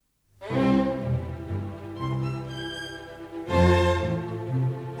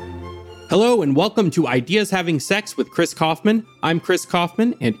Hello and welcome to Ideas Having Sex with Chris Kaufman. I'm Chris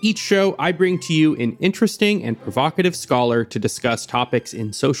Kaufman, and each show I bring to you an interesting and provocative scholar to discuss topics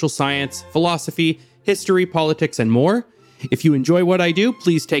in social science, philosophy, history, politics, and more. If you enjoy what I do,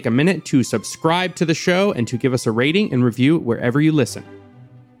 please take a minute to subscribe to the show and to give us a rating and review wherever you listen.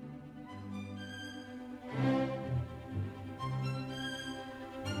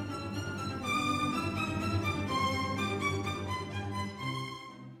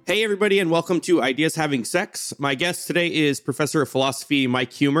 Hey, everybody, and welcome to Ideas Having Sex. My guest today is Professor of Philosophy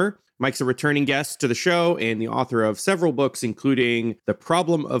Mike Huemer. Mike's a returning guest to the show and the author of several books, including The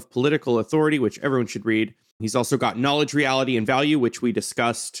Problem of Political Authority, which everyone should read. He's also got Knowledge, Reality, and Value, which we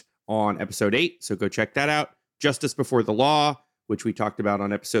discussed on episode 8, so go check that out. Justice Before the Law, which we talked about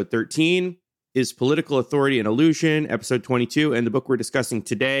on episode 13. Is Political Authority an Illusion, episode 22, and the book we're discussing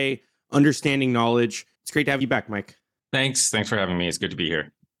today, Understanding Knowledge. It's great to have you back, Mike. Thanks for having me. It's good to be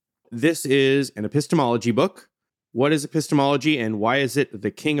here. This is an epistemology book. What is epistemology and why is it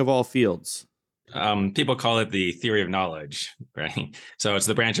the king of all fields? People call it the theory of knowledge, right? So it's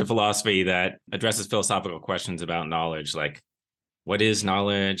the branch of philosophy that addresses philosophical questions about knowledge, like what is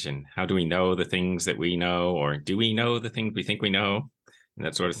knowledge and how do we know the things that we know, or do we know the things we think we know, and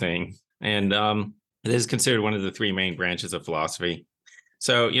that sort of thing. And it is considered one of the three main branches of philosophy.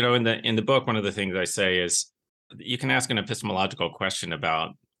 So, in the book, one of the things I say is you can ask an epistemological question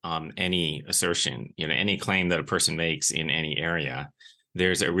about any assertion, any claim that a person makes in any area.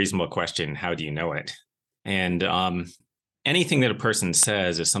 There's a reasonable question: how do you know it? And anything that a person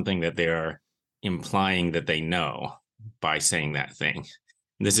says is something that they're implying that they know by saying that thing.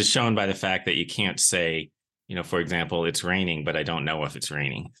 And this is shown by the fact that you can't say, for example, it's raining, but I don't know if it's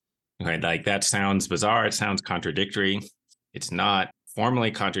raining. Right? Like that sounds bizarre. It sounds contradictory. It's not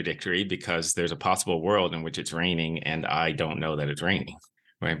formally contradictory because there's a possible world in which it's raining and I don't know that it's raining.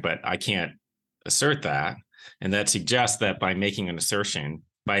 Right, but I can't assert that. And that suggests that by making an assertion,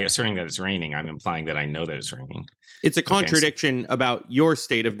 by asserting that it's raining, I'm implying that I know that it's raining. It's a contradiction about your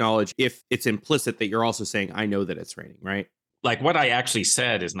state of knowledge if it's implicit that you're also saying, I know that it's raining, right? Like what I actually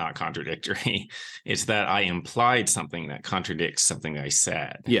said is not contradictory. It's that I implied something that contradicts something I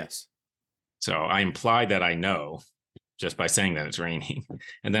said. Yes. So I implied that I know just by saying that it's raining.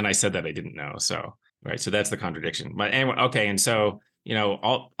 And then I said that I didn't know. So, right. So that's the contradiction. But anyway, okay. And so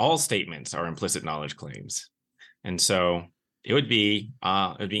all statements are implicit knowledge claims. And so it would be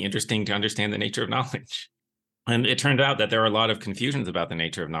interesting to understand the nature of knowledge. And it turned out that there are a lot of confusions about the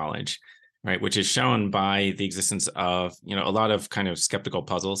nature of knowledge, right? Which is shown by the existence of, a lot of kind of skeptical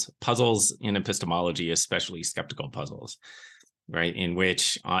puzzles in epistemology, especially skeptical puzzles, right? In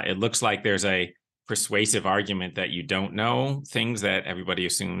which it looks like there's a persuasive argument that you don't know things that everybody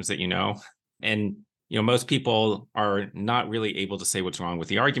assumes that you know. And most people are not really able to say what's wrong with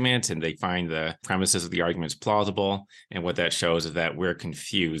the argument, and they find the premises of the arguments plausible. And what that shows is that we're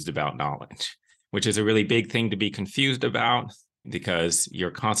confused about knowledge, which is a really big thing to be confused about because you're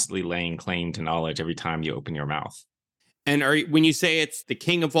constantly laying claim to knowledge every time you open your mouth. And when you say it's the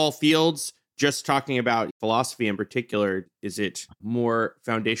king of all fields, just talking about philosophy in particular, is it more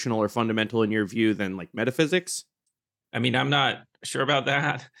foundational or fundamental in your view than like metaphysics? I mean, I'm not sure about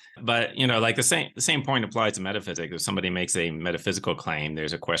that, but like the same point applies to metaphysics. If somebody makes a metaphysical claim,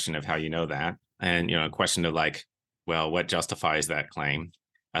 there's a question of how you know that, and a question of like, well, what justifies that claim?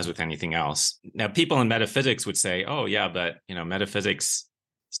 As with anything else, now people in metaphysics would say, oh yeah, but metaphysics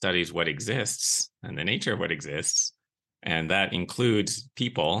studies what exists and the nature of what exists, and that includes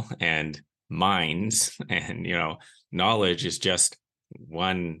people and minds, and knowledge is just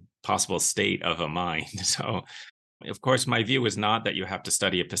one possible state of a mind. So. Of course, my view is not that you have to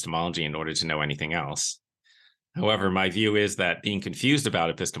study epistemology in order to know anything else. However, my view is that being confused about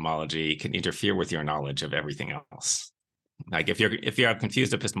epistemology can interfere with your knowledge of everything else. Like if you have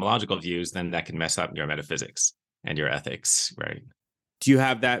confused epistemological views, then that can mess up your metaphysics and your ethics, right? Do you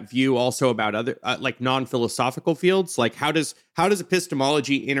have that view also about other like non-philosophical fields? Like how does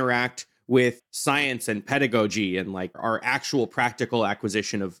epistemology interact with science and pedagogy and like our actual practical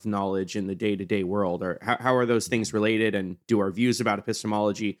acquisition of knowledge in the day-to-day world? Or how are those things related? And do our views about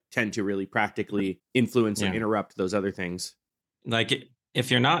epistemology tend to really practically influence or interrupt those other things? Like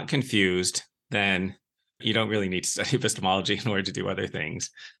if you're not confused, then you don't really need to study epistemology in order to do other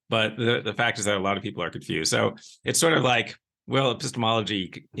things. But the fact is that a lot of people are confused. So it's sort of like, well,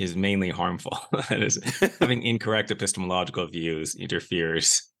 epistemology is mainly harmful. That is, having incorrect epistemological views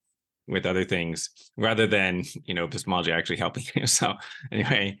interferes with other things rather than, epistemology actually helping you. So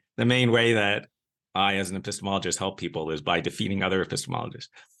anyway, the main way that I, as an epistemologist, help people is by defeating other epistemologists.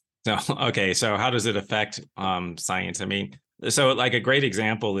 So, okay, so how does it affect science? I mean, So like a great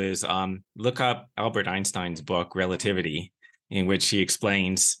example is look up Albert Einstein's book Relativity, in which he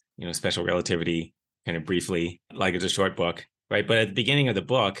explains, special relativity kind of briefly, like it's a short book, right? But at the beginning of the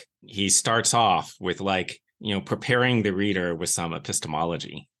book, he starts off with like, preparing the reader with some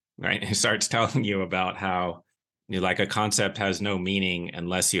epistemology, right? He starts telling you about how like a concept has no meaning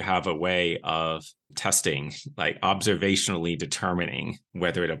unless you have a way of testing, like observationally determining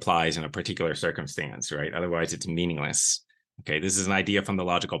whether it applies in a particular circumstance, right? Otherwise, it's meaningless. Okay, this is an idea from the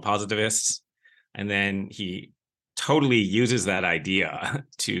logical positivists. And then he totally uses that idea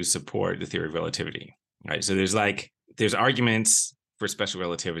to support the theory of relativity, right? So there's arguments for special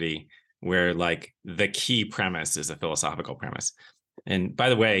relativity where like the key premise is a philosophical premise. And by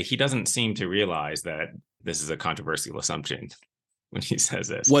the way, he doesn't seem to realize that this is a controversial assumption when he says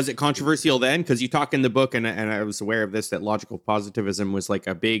this. Was it controversial then? Because you talk in the book, and I was aware of this, that logical positivism was like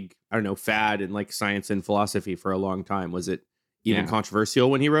a big, I don't know, fad in like science and philosophy for a long time. Was it even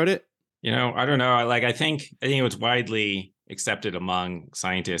controversial when he wrote it? I don't know. I think it was widely accepted among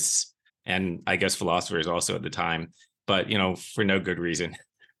scientists and I guess philosophers also at the time, but for no good reason.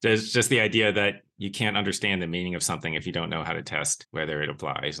 There's just the idea that you can't understand the meaning of something if you don't know how to test whether it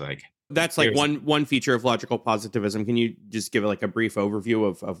applies. Like that's like one feature of logical positivism. Can you just give like a brief overview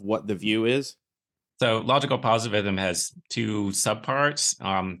of what the view is? So logical positivism has two subparts,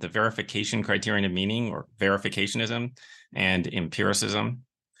 the verification criterion of meaning, or verificationism, and empiricism.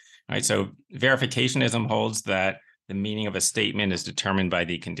 Right. So verificationism holds that the meaning of a statement is determined by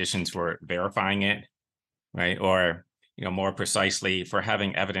the conditions for verifying it, right? Or, more precisely, for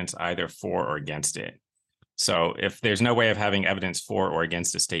having evidence either for or against it. So if there's no way of having evidence for or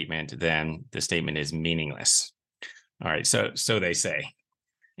against a statement, then the statement is meaningless. All right. So they say.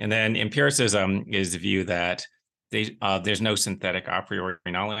 And then empiricism is the view that there's no synthetic a priori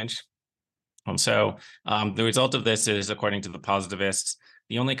knowledge. So the result of this is, according to the positivists,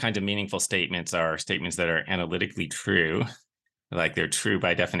 the only kind of meaningful statements are statements that are analytically true, like they're true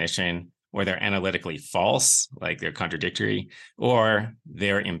by definition, or they're analytically false, like they're contradictory, or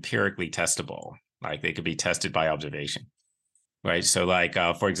they're empirically testable, like they could be tested by observation, right? So like,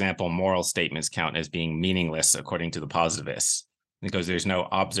 for example, moral statements count as being meaningless according to the positivists, because there's no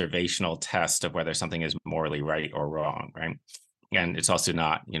observational test of whether something is morally right or wrong, right? And it's also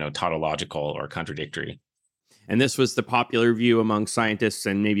not, tautological or contradictory. And this was the popular view among scientists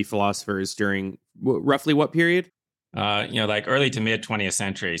and maybe philosophers during roughly what period? Like early to mid 20th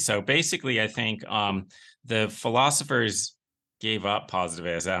century. So basically, I think the philosophers gave up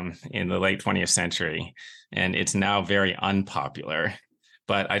positivism in the late 20th century, and it's now very unpopular.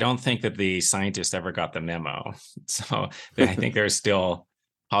 But I don't think that the scientists ever got the memo. So I think there's still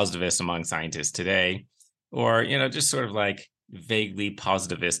positivists among scientists today, or, just sort of like vaguely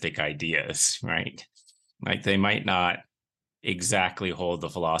positivistic ideas, right? Like they might not exactly hold the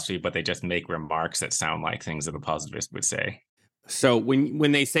philosophy, but they just make remarks that sound like things that a positivist would say. So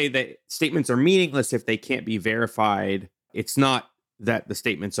when they say that statements are meaningless if they can't be verified, it's not that the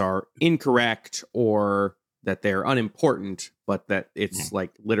statements are incorrect or that they're unimportant, but that it's like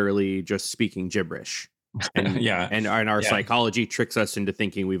literally just speaking gibberish. And and our psychology tricks us into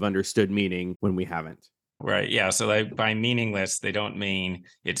thinking we've understood meaning when we haven't. Right. Yeah. So like by meaningless, they don't mean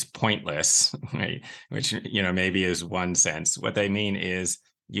it's pointless, right? Which, maybe is one sense. What they mean is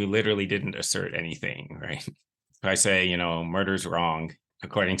you literally didn't assert anything, right? If I say, murder's wrong,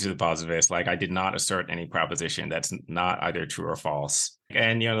 according to the positivist, like I did not assert any proposition that's not either true or false.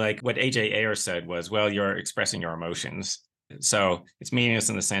 And, like what A.J. Ayer said was, well, you're expressing your emotions. So it's meaningless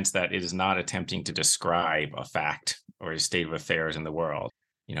in the sense that it is not attempting to describe a fact or a state of affairs in the world.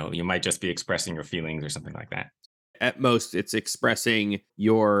 You might just be expressing your feelings or something like that. At most, it's expressing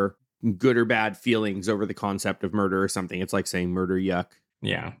your good or bad feelings over the concept of murder or something. It's like saying murder, yuck.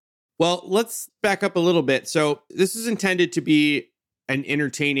 Yeah. Well, let's back up a little bit. So this is intended to be an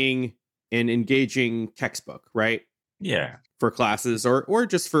entertaining and engaging textbook, right? Yeah. For classes or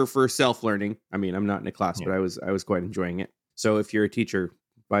just for self-learning. I mean, I'm not in a class, but I was quite enjoying it. So if you're a teacher,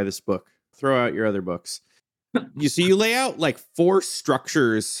 buy this book. Throw out your other books. You lay out like 4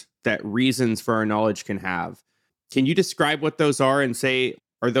 structures that reasons for our knowledge can have. Can you describe what those are and say,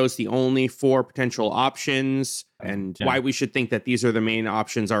 are those the only 4 potential options, and why we should think that these are the main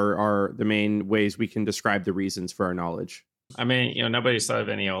options, are the main ways we can describe the reasons for our knowledge? I mean, nobody's thought of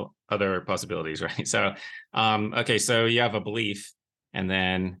any other possibilities, right? So, okay, so you have a belief, and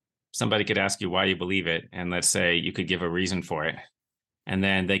then somebody could ask you why you believe it. And let's say you could give a reason for it. And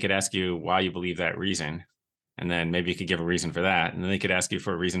then they could ask you why you believe that reason. And then maybe you could give a reason for that. And then they could ask you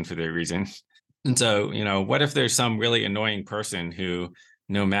for a reason for their reason. And so, what if there's some really annoying person who,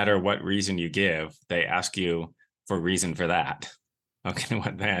 no matter what reason you give, they ask you for reason for that. Okay,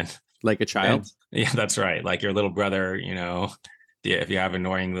 what then? Like a And child? yeah, that's right. Like your little brother, yeah, if you have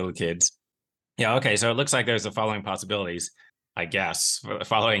annoying little kids. Yeah, okay. So it looks like there's the following possibilities, I guess,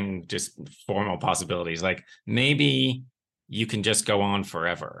 following just formal possibilities. Like maybe you can just go on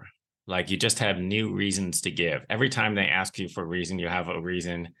forever. Like you just have new reasons to give. Every time they ask you for a reason, you have a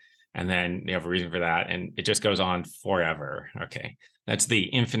reason, and then you have a reason for that, and it just goes on forever. Okay. That's the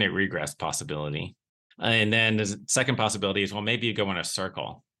infinite regress possibility. And then the second possibility is, well, maybe you go in a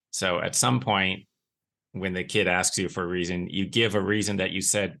circle. So at some point, when the kid asks you for a reason, you give a reason that you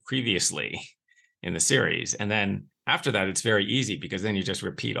said previously in the series. And then after that, it's very easy because then you just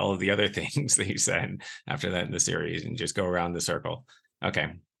repeat all of the other things that you said after that in the series and just go around the circle.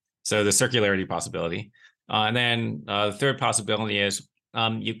 Okay. So the circularity possibility. And then the third possibility is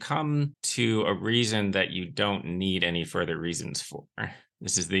you come to a reason that you don't need any further reasons for.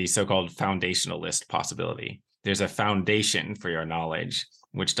 This is the so-called foundationalist possibility. There's a foundation for your knowledge,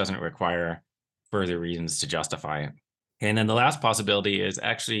 which doesn't require further reasons to justify it. And then the last possibility is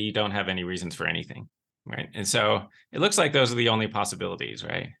actually you don't have any reasons for anything, right? And so it looks like those are the only possibilities,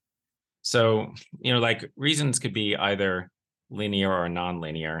 right? So, like reasons could be either linear or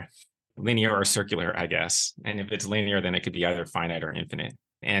non-linear, linear or circular, I guess. And if it's linear, then it could be either finite or infinite.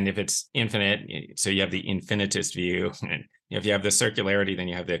 And if it's infinite, so you have the infinitist view. And if you have the circularity, then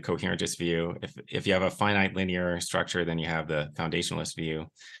you have the coherentist view. If you have a finite linear structure, then you have the foundationalist view.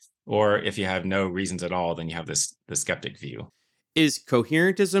 Or if you have no reasons at all, then you have the skeptic view. Is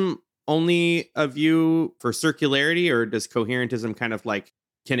coherentism only a view for circularity, or does coherentism kind of like,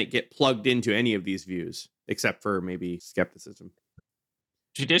 can it get plugged into any of these views except for maybe skepticism?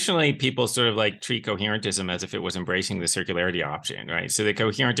 Traditionally, people sort of like treat coherentism as if it was embracing the circularity option, right? So the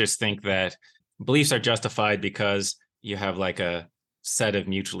coherentists think that beliefs are justified because you have like a set of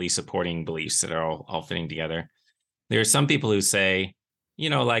mutually supporting beliefs that are all fitting together. There are some people who say,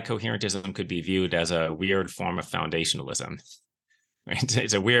 like coherentism could be viewed as a weird form of foundationalism. Right?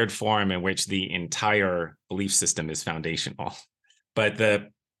 It's a weird form in which the entire belief system is foundational. But the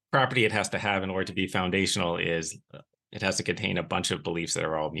property it has to have in order to be foundational is it has to contain a bunch of beliefs that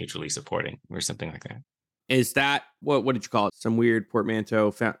are all mutually supporting or something like that. Is that what did you call it? Some weird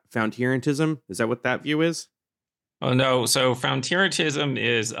portmanteau founderantism? Is that what that view is? Oh no, so founderantism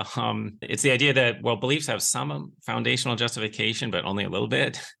is it's the idea that, well, beliefs have some foundational justification, but only a little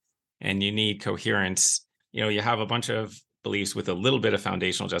bit, and you need coherence. You have a bunch of beliefs with a little bit of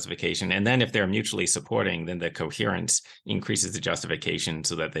foundational justification, and then if they're mutually supporting, then the coherence increases the justification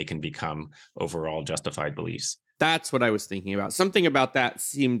so that they can become overall justified beliefs. That's what I was thinking about. Something about that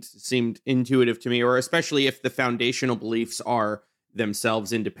seemed intuitive to me, or especially if the foundational beliefs are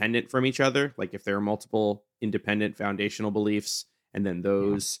themselves independent from each other, like if there are multiple independent foundational beliefs, and then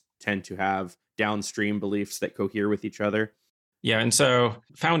those tend to have downstream beliefs that cohere with each other. Yeah, and so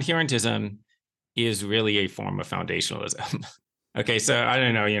founderantism is really a form of foundationalism. Okay, so I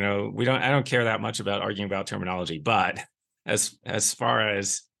don't know, I don't care that much about arguing about terminology, but as far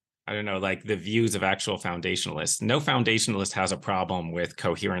as I don't know, like the views of actual foundationalists, no foundationalist has a problem with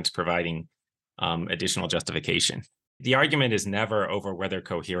coherence providing additional justification. The argument is never over whether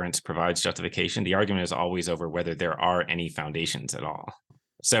coherence provides justification. The argument is always over whether there are any foundations at all.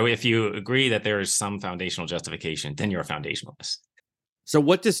 So if you agree that there is some foundational justification, then you're a foundationalist. So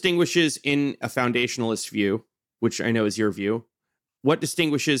what distinguishes in a foundationalist view, which I know is your view, what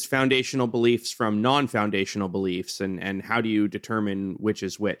distinguishes foundational beliefs from non-foundational beliefs, and how do you determine which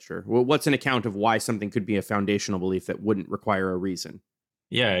is which? Or what's an account of why something could be a foundational belief that wouldn't require a reason?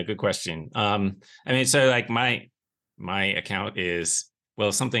 Yeah, good question. So like my account is, well,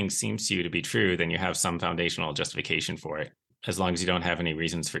 if something seems to you to be true, then you have some foundational justification for it, as long as you don't have any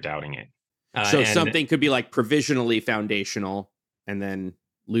reasons for doubting it. So something could be like provisionally foundational and then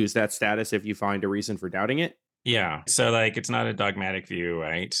lose that status if you find a reason for doubting it? Yeah. So like it's not a dogmatic view,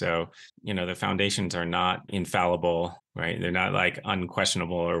 right? So, the foundations are not infallible, right? They're not like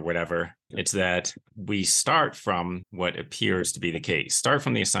unquestionable or whatever. It's that we start from what appears to be the case. Start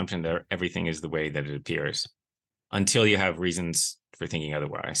from the assumption that everything is the way that it appears until you have reasons for thinking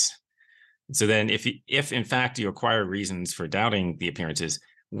otherwise. So then if in fact you acquire reasons for doubting the appearances,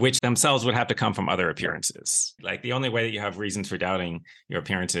 which themselves would have to come from other appearances. Like the only way that you have reasons for doubting your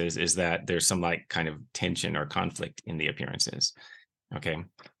appearances is that there's some like kind of tension or conflict in the appearances. Okay.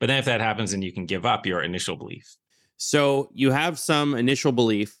 But then if that happens, then you can give up your initial belief. So you have some initial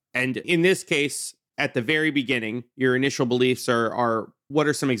belief. And in this case, at the very beginning, your initial beliefs are what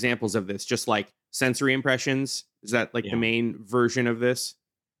are some examples of this? Just like sensory impressions? Is that like the main version of this?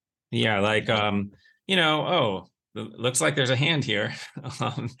 Yeah. Like, oh, looks like there's a hand here.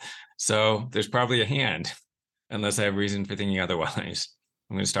 So there's probably a hand. unless I have reason for thinking otherwise.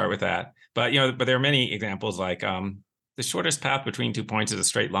 I'm going to start with that. But but there are many examples like the shortest path between 2 points is a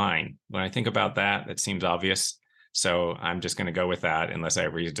straight line. When I think about that, that seems obvious. So I'm just going to go with that unless I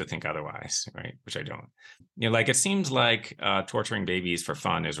have reason to think otherwise, right? Which I don't. Like it seems like torturing babies for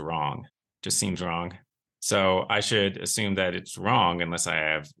fun is wrong. Just seems wrong. So I should assume that it's wrong unless I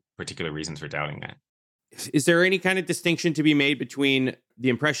have particular reasons for doubting that. Is there any kind of distinction to be made between the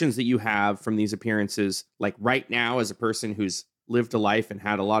impressions that you have from these appearances, like right now as a person who's lived a life and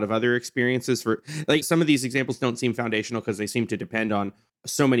had a lot of other experiences? For like some of these examples don't seem foundational because they seem to depend on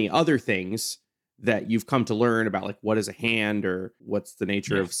so many other things that you've come to learn about, like what is a hand or what's the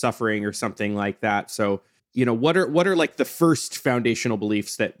nature of suffering or something like that. So, what are like the first foundational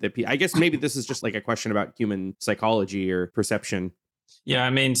beliefs that I guess maybe this is just like a question about human psychology or perception. Yeah, I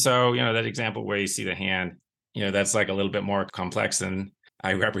mean, so that example where you see the hand, that's like a little bit more complex than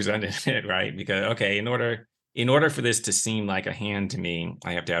I represented it, right? Because okay, in order for this to seem like a hand to me,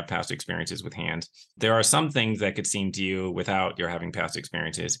 I have to have past experiences with hands. There are some things that could seem to you without your having past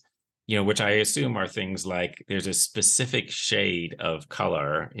experiences, which I assume are things like there's a specific shade of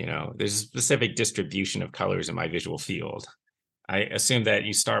color, there's a specific distribution of colors in my visual field. I assume that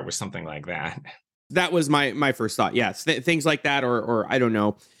you start with something like that. That was my first thought. Yes, things like that, or I don't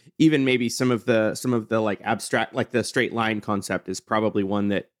know, even maybe some of the like abstract, like the straight line concept is probably one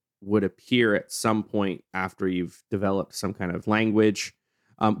that would appear at some point after you've developed some kind of language.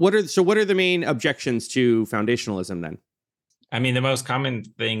 What are the main objections to foundationalism then? I mean, the most common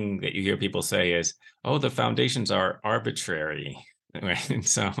thing that you hear people say is, "Oh, the foundations are arbitrary." Right. And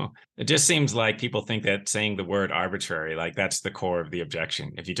so it just seems like people think that saying the word arbitrary, like that's the core of the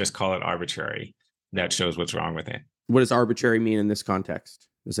objection. If you just call it arbitrary, that shows what's wrong with it. What does arbitrary mean in this context?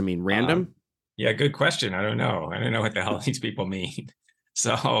 Does it mean random? Yeah, good question. I don't know. I don't know what the hell these people mean.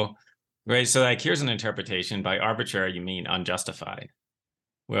 So, right. So, like, here's an interpretation. By arbitrary, you mean unjustified.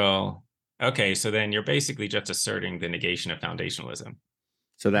 Well, okay. So then you're basically just asserting the negation of foundationalism.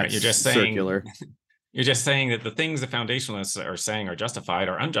 So that's right? You're just saying circular. You're just saying that the things the foundationalists are saying are justified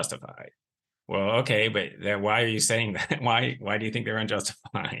are unjustified. Well, okay, but then why are you saying that? Why do you think they're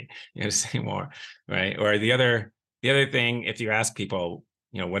unjustified? Say more, right? Or the other thing, if you ask people,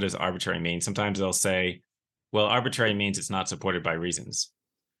 what does arbitrary mean? Sometimes they'll say, well, arbitrary means it's not supported by reasons.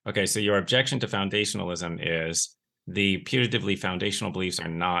 Okay, so your objection to foundationalism is the putatively foundational beliefs are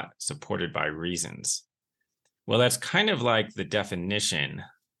not supported by reasons. Well, that's kind of like the definition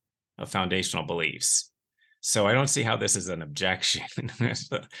of foundational beliefs. So I don't see how this is an objection.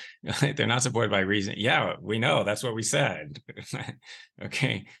 They're not supported by reason. Yeah, we know. That's what we said.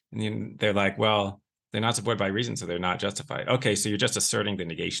 Okay. And then they're like, well, they're not supported by reason, so they're not justified. Okay, so you're just asserting the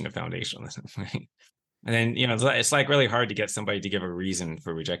negation of foundationalism. Right? And then, it's like really hard to get somebody to give a reason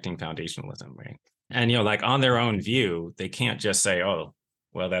for rejecting foundationalism, right? And, like on their own view, they can't just say, oh,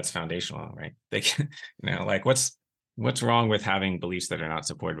 well, that's foundational, right? They can, like what's wrong with having beliefs that are not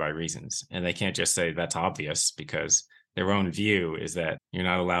supported by reasons? And they can't just say that's obvious because their own view is that you're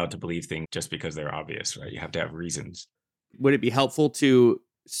not allowed to believe things just because they're obvious, right? You have to have reasons. Would it be helpful to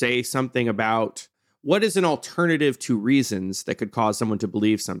say something about what is an alternative to reasons that could cause someone to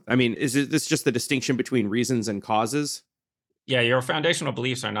believe something? I mean, is this just the distinction between reasons and causes? Yeah, your foundational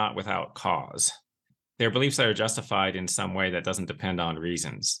beliefs are not without cause. They're beliefs that are justified in some way that doesn't depend on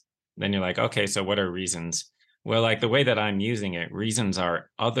reasons. Then you're like, okay, so what are reasons? Well, like the way that I'm using it, reasons are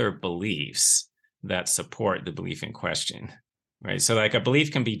other beliefs that support the belief in question, right? So like a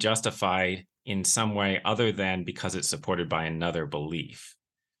belief can be justified in some way other than because it's supported by another belief,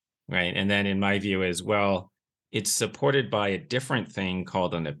 right? And then in my view as well, it's supported by a different thing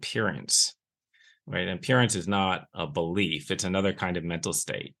called an appearance, right? An appearance is not a belief. It's another kind of mental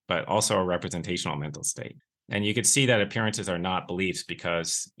state, but also a representational mental state. And you could see that appearances are not beliefs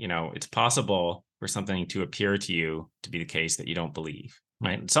because, it's possible for something to appear to you to be the case that you don't believe,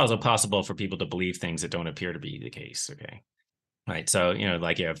 right? It's also possible for people to believe things that don't appear to be the case, okay? Right. So,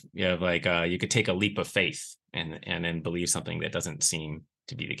 like you have like, you could take a leap of faith and then believe something that doesn't seem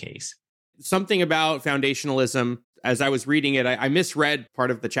to be the case. Something about foundationalism, as I was reading it, I misread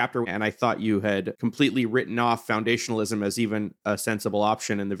part of the chapter and I thought you had completely written off foundationalism as even a sensible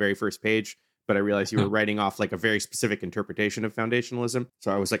option in the very first page. But I realized you were writing off like a very specific interpretation of foundationalism.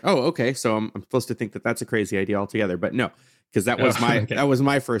 So I was like, oh, okay. So I'm supposed to think that that's a crazy idea altogether. But no, because that was that was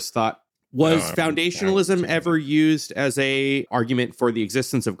my first thought. Was foundationalism ever used as a argument for the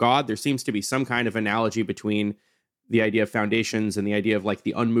existence of God? There seems to be some kind of analogy between the idea of foundations and the idea of like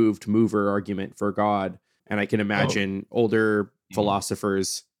the unmoved mover argument for God. And I can imagine older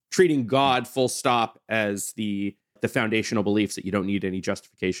philosophers treating God full stop as the foundational beliefs that you don't need any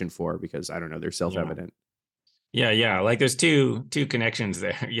justification for because, I don't know, they're self-evident. Yeah. Like there's two connections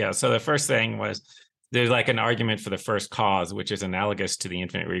there. Yeah. So the first thing was there's like an argument for the first cause, which is analogous to the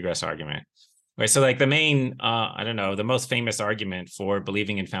infinite regress argument. Right. So like the main, I don't know, the most famous argument for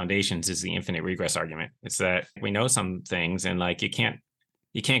believing in foundations is the infinite regress argument. It's that we know some things and like you can't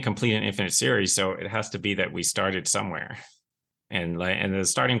complete an infinite series. So it has to be that we started somewhere. And the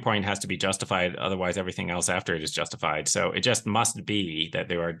starting point has to be justified, otherwise everything else after it is justified. So it just must be that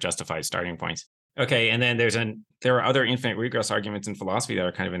there are justified starting points. Okay, and then there are other infinite regress arguments in philosophy that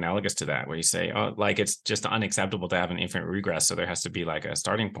are kind of analogous to that, where you say, oh, like it's just unacceptable to have an infinite regress, so there has to be like a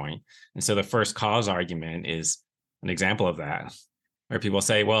starting point. And so the first cause argument is an example of that, where people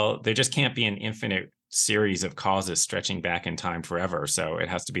say, well, there just can't be an infinite series of causes stretching back in time forever, so it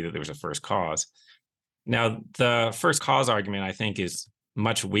has to be that there was a first cause. Now, the first cause argument, I think, is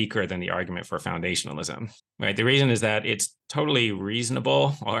much weaker than the argument for foundationalism, right? The reason is that it's totally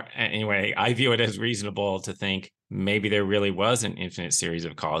reasonable, or anyway, I view it as reasonable to think maybe there really was an infinite series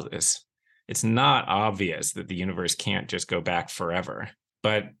of causes. It's not obvious that the universe can't just go back forever,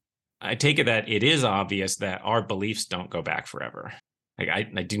 but I take it that it is obvious that our beliefs don't go back forever. Like I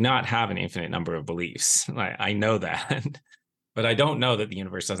do not have an infinite number of beliefs. I know that. But I don't know that the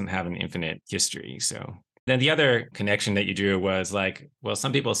universe doesn't have an infinite history. So then the other connection that you drew was like, well,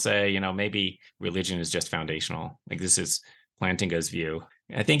 some people say, maybe religion is just foundational. Like this is Plantinga's view.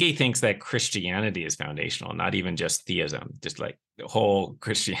 I think he thinks that Christianity is foundational, not even just theism, just like the whole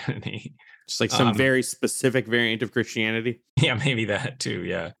Christianity. Just like some very specific variant of Christianity. Yeah, maybe that too.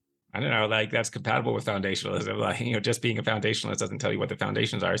 Yeah. I don't know, like that's compatible with foundationalism. Like, just being a foundationalist doesn't tell you what the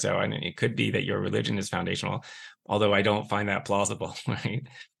foundations are. So it could be that your religion is foundational, although I don't find that plausible, right?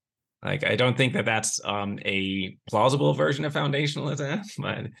 Like, I don't think that that's a plausible version of foundationalism.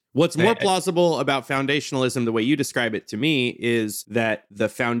 But what's more plausible about foundationalism, the way you describe it to me, is that the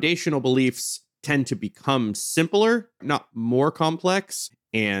foundational beliefs tend to become simpler, not more complex.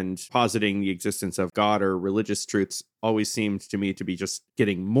 And positing the existence of God or religious truths always seemed to me to be just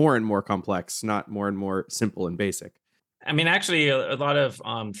getting more and more complex, not more and more simple and basic. I mean, actually, a lot of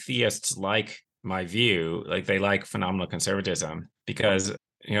theists like my view, like they like phenomenal conservatism because,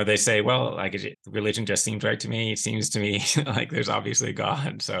 they say, well, like religion just seems right to me. It seems to me like there's obviously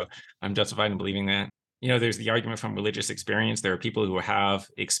God. So I'm justified in believing that. There's the argument from religious experience. There are people who have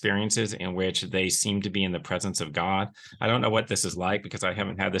experiences in which they seem to be in the presence of God. I don't know what this is like because I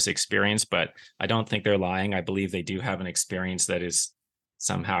haven't had this experience, but I don't think they're lying. I believe they do have an experience that is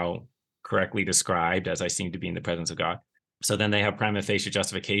somehow correctly described as I seem to be in the presence of God. So then they have prima facie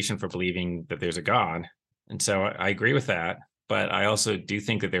justification for believing that there's a God. And so I agree with that. But I also do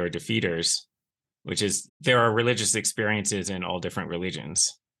think that there are defeaters, which is there are religious experiences in all different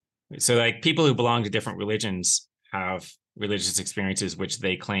religions. So like people who belong to different religions have religious experiences which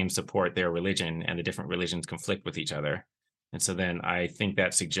they claim support their religion, and the different religions conflict with each other. And so then I think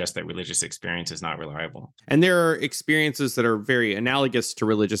that suggests that religious experience is not reliable. And there are experiences that are very analogous to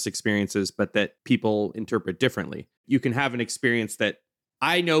religious experiences, but that people interpret differently. You can have an experience that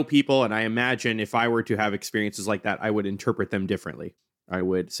I know people, and I imagine if I were to have experiences like that, I would interpret them differently. I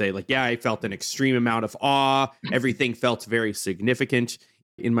would say like, yeah, I felt an extreme amount of awe. Everything felt very significant.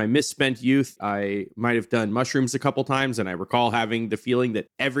 In my misspent youth, I might have done mushrooms a couple times, and I recall having the feeling that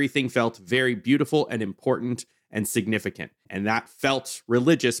everything felt very beautiful and important and significant. And that felt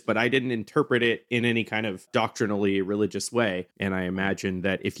religious, but I didn't interpret it in any kind of doctrinally religious way. And I imagine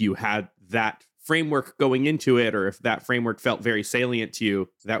that if you had that framework going into it, or if that framework felt very salient to you,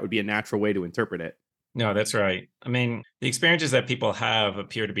 that would be a natural way to interpret it. No, that's right. I mean, the experiences that people have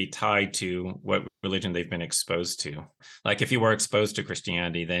appear to be tied to what religion they've been exposed to. Like if you were exposed to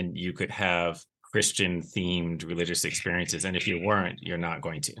Christianity, then you could have Christian themed religious experiences. And if you weren't, you're not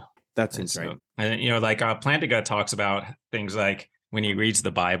going to. That seems right. And, like Plantinga talks about things like when he reads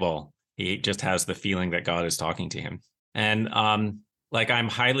the Bible, he just has the feeling that God is talking to him. And like I'm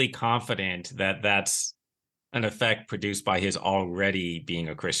highly confident that that's an effect produced by his already being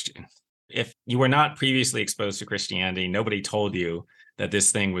a Christian. If you were not previously exposed to Christianity, nobody told you that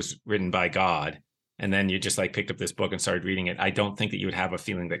this thing was written by God, and then you just like picked up this book and started reading it, I don't think that you would have a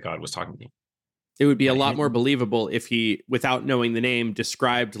feeling that God was talking to you. It would be a lot more believable if he, without knowing the name,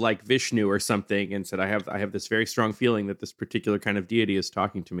 described like Vishnu or something and said, I have this very strong feeling that this particular kind of deity is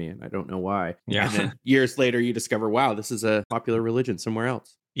talking to me, and I don't know why. Yeah. And then years later, you discover, wow, this is a popular religion somewhere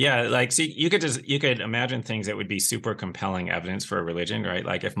else. Yeah, like see, you could imagine things that would be super compelling evidence for a religion, right?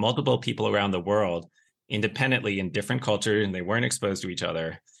 Like if multiple people around the world, independently in different cultures, and they weren't exposed to each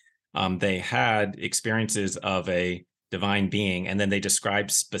other, they had experiences of a divine being, and then they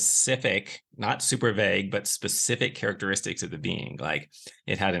describe specific, not super vague, but specific characteristics of the being. Like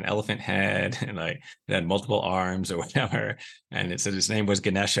it had an elephant head and like it had multiple arms or whatever. And it said his name was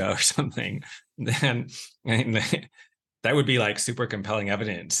Ganesha or something. Then that would be like super compelling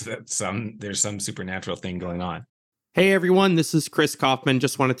evidence that there's some supernatural thing going on. Hey everyone, this is Chris Kaufman.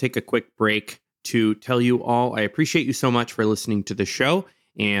 Just want to take a quick break to tell you all I appreciate you so much for listening to the show.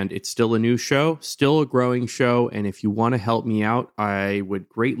 And it's still a new show, still a growing show. And if you want to help me out, I would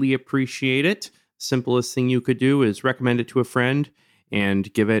greatly appreciate it. Simplest thing you could do is recommend it to a friend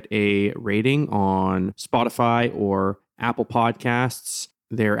and give it a rating on Spotify or Apple Podcasts.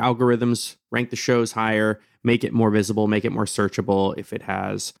 Their algorithms rank the shows higher, make it more visible, make it more searchable if it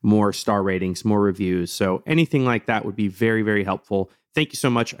has more star ratings, more reviews. So anything like that would be very, very helpful. Thank you so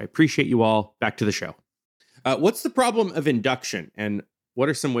much. I appreciate you all. Back to the show. What's the problem of induction, and what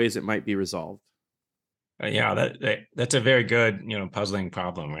are some ways it might be resolved? Yeah, that's a very good, puzzling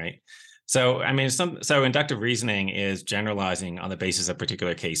problem, right? So, I mean, so inductive reasoning is generalizing on the basis of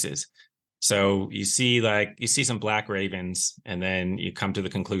particular cases. So you see some black ravens, and then you come to the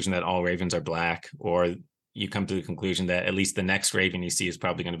conclusion that all ravens are black, or you come to the conclusion that at least the next raven you see is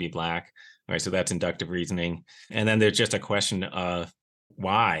probably going to be black, right? So that's inductive reasoning. And then there's just a question of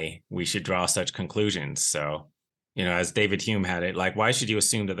why we should draw such conclusions. So, as David Hume had it, like, why should you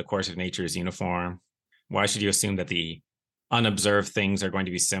assume that the course of nature is uniform? Why should you assume that the unobserved things are going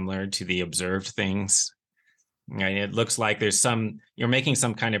to be similar to the observed things? Right? It looks like you're making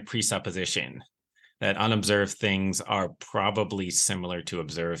some kind of presupposition that unobserved things are probably similar to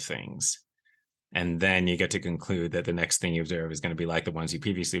observed things. And then you get to conclude that the next thing you observe is going to be like the ones you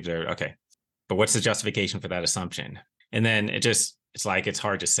previously observed. Okay, but what's the justification for that assumption? And then it's like, it's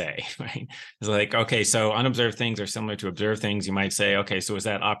hard to say, right? It's like, okay, so unobserved things are similar to observed things. You might say, okay, so is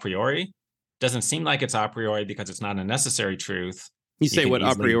that a priori? Doesn't seem like it's a priori because it's not a necessary truth. You say what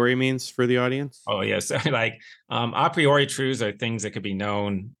a priori means for the audience? Oh, yes. Like a priori truths are things that could be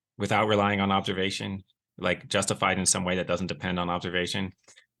known without relying on observation, like justified in some way that doesn't depend on observation.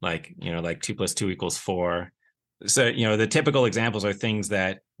 Like, like 2 + 2 = 4. So, the typical examples are things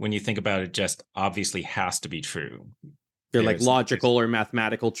that when you think about it, just obviously has to be true. They're like logical or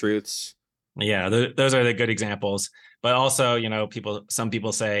mathematical truths. Yeah, those are the good examples. But also, some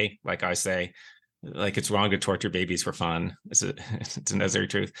people say, like I say, like it's wrong to torture babies for fun. It's a necessary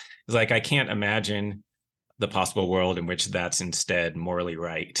truth. It's like, I can't imagine the possible world in which that's instead morally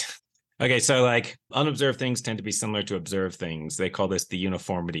right. Okay, so like unobserved things tend to be similar to observed things. They call this the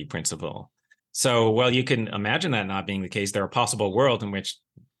uniformity principle. So, well, you can imagine that not being the case. There are possible worlds in which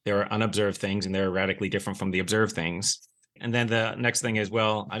there are unobserved things and they're radically different from the observed things. And then the next thing is,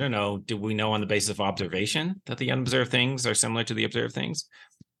 well, I don't know, do we know on the basis of observation that the unobserved things are similar to the observed things?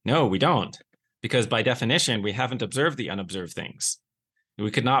 No, we don't, because by definition, we haven't observed the unobserved things. We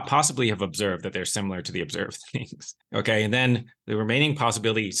could not possibly have observed that they're similar to the observed things. Okay, and then the remaining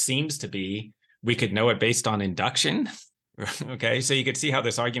possibility seems to be we could know it based on induction. Okay, so you could see how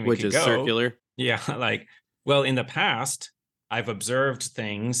this argument which could is go. Circular. Yeah, like, well, in the past, I've observed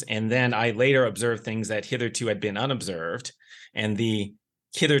things, and then I later observed things that hitherto had been unobserved, and the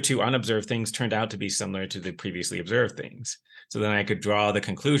hitherto unobserved things turned out to be similar to the previously observed things. So then I could draw the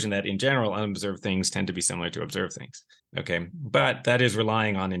conclusion that in general, unobserved things tend to be similar to observed things. Okay, but that is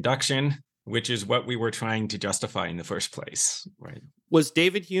relying on induction, which is what we were trying to justify in the first place, right? Was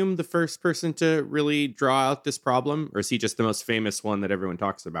David Hume the first person to really draw out this problem, or is he just the most famous one that everyone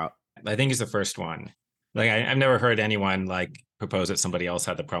talks about? I think he's the first one. Like I've never heard anyone like propose that somebody else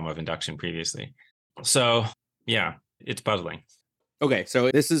had the problem of induction previously. So yeah, it's puzzling. Okay,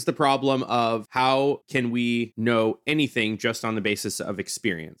 so this is the problem of how can we know anything just on the basis of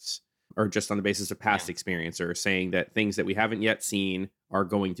experience, or just on the basis of past experience, or saying that things that we haven't yet seen are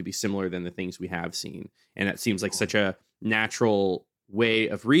going to be similar than the things we have seen. And that seems like such a natural way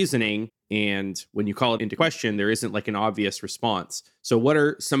of reasoning. And when you call it into question, there isn't like an obvious response. So what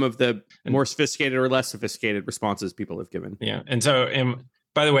are some of the more sophisticated or less sophisticated responses people have given? Yeah. And so,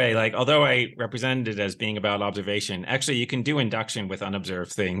 by the way, like, although I represented it as being about observation, actually you can do induction with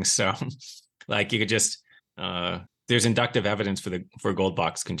unobserved things. So like you could just, there's inductive evidence for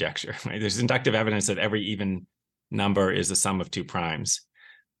Goldbach's conjecture, right? There's inductive evidence that every even number is the sum of two primes.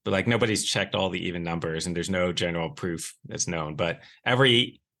 But like nobody's checked all the even numbers and there's no general proof that's known. But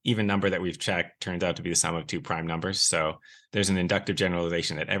every even number that we've checked turns out to be the sum of two prime numbers. So there's an inductive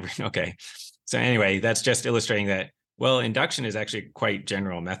generalization that okay. So anyway, that's just illustrating that, well, induction is actually quite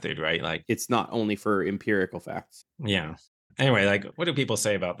general method, right? Like it's not only for empirical facts. Yeah. Anyway, like what do people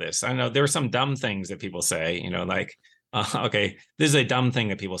say about this? I don't know. There are some dumb things that people say, like, okay, this is a dumb thing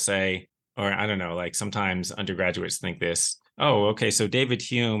that people say. or I don't know, like sometimes undergraduates think this, oh, okay, so David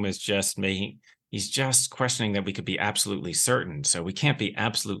Hume is just making, he's just questioning that we could be absolutely certain. So we can't be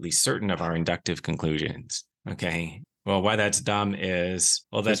absolutely certain of our inductive conclusions. Okay. Well, why that's dumb is,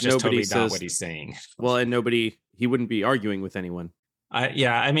 well, that's Because just nobody totally not what says, he's saying. well, and he wouldn't be arguing with anyone.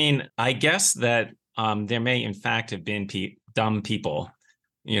 Yeah, I mean, I guess that there may in fact have been dumb people,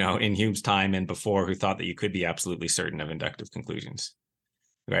 in Hume's time and before who thought that you could be absolutely certain of inductive conclusions,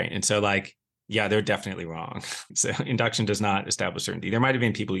 right? And so, like, yeah, they're definitely wrong. So induction does not establish certainty. There might have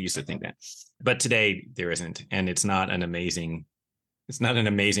been people who used to think that, but today there isn't, and it's not an amazing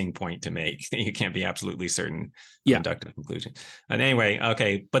point to make. You can't be absolutely certain of inductive conclusion. And anyway,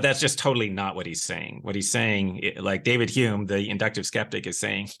 okay, but that's just totally not what he's saying. What he's saying, like David Hume, the inductive skeptic, is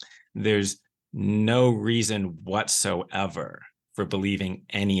saying, there's no reason whatsoever for believing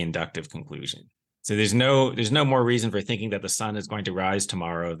any inductive conclusion. So there's no more reason for thinking that the sun is going to rise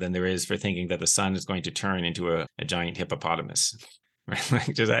tomorrow than there is for thinking that the sun is going to turn into a giant hippopotamus. Right?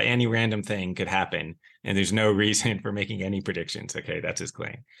 Like just any random thing could happen, and there's no reason for making any predictions. Okay, that's his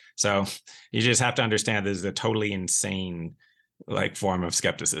claim. So you just have to understand this is a totally insane form of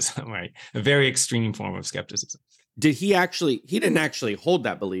skepticism, right? A very extreme form of skepticism. He didn't actually hold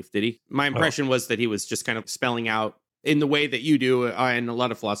that belief, did he? My Oh. impression was that he was just kind of spelling out in the way that you do, and a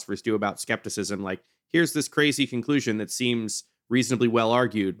lot of philosophers do, about skepticism. Like, here's this crazy conclusion that seems reasonably well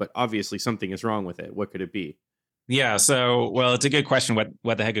argued, but obviously something is wrong with it. What could it be? Yeah, so, well, it's a good question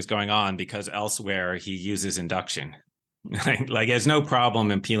what the heck is going on, because elsewhere he uses induction. Like, he has no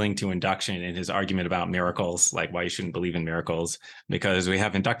problem appealing to induction in his argument about miracles, like why you shouldn't believe in miracles, because we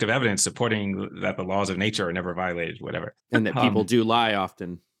have inductive evidence supporting that the laws of nature are never violated, whatever. And that people do lie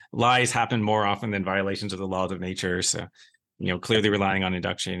often. Lies happen more often than violations of the laws of nature. So, clearly relying on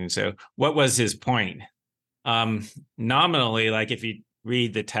induction. And so what was his point? Nominally, like if you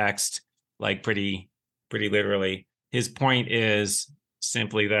read the text, like pretty literally, his point is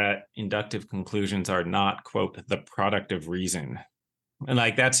simply that inductive conclusions are not, quote, the product of reason. And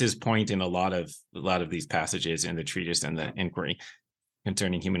like that's his point in a lot of these passages in the treatise and the inquiry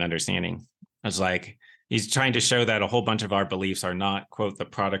concerning human understanding. It's like he's trying to show that a whole bunch of our beliefs are not, quote, the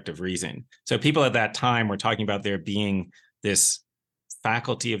product of reason. So people at that time were talking about there being this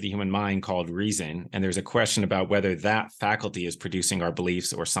faculty of the human mind called reason, and there's a question about whether that faculty is producing our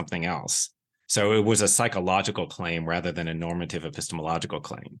beliefs or something else. So it was a psychological claim rather than a normative epistemological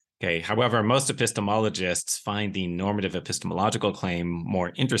claim. Okay. However, most epistemologists find the normative epistemological claim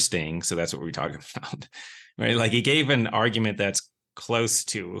more interesting. So that's what we're talking about, right? Like he gave an argument that's close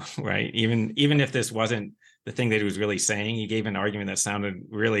to, right? Even if this wasn't the thing that he was really saying, he gave an argument that sounded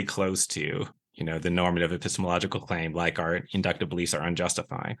really close to, the normative epistemological claim, like our inductive beliefs are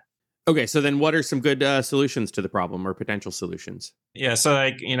unjustified. Okay, so then what are some good solutions to the problem, or potential solutions? Yeah, so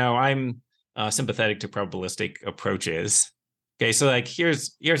I'm sympathetic to probabilistic approaches. Okay, so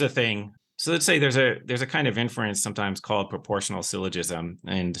here's a thing. So let's say there's a kind of inference sometimes called proportional syllogism,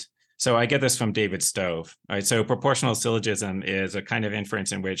 and so I get this from David Stove. Right, so proportional syllogism is a kind of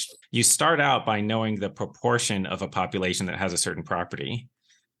inference in which you start out by knowing the proportion of a population that has a certain property,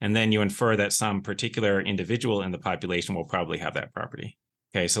 and then you infer that some particular individual in the population will probably have that property.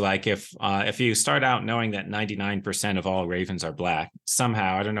 Okay, so if you start out knowing that 99% of all ravens are black,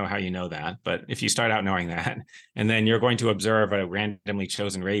 somehow, I don't know how you know that, but if you start out knowing that, and then you're going to observe a randomly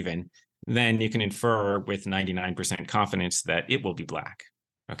chosen raven, then you can infer with 99% confidence that it will be black.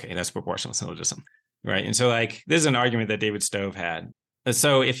 Okay, that's proportional syllogism, right? And so this is an argument that David Stove had.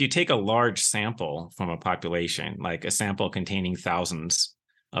 So if you take a large sample from a population, like a sample containing thousands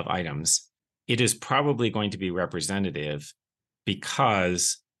of items, it is probably going to be representative,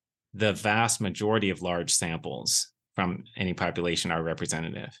 because the vast majority of large samples from any population are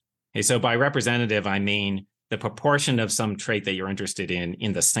representative. Okay, so by representative, I mean the proportion of some trait that you're interested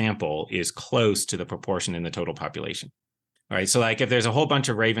in the sample is close to the proportion in the total population. All right, so if there's a whole bunch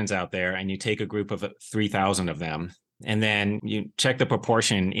of ravens out there and you take a group of 3,000 of them, and then you check the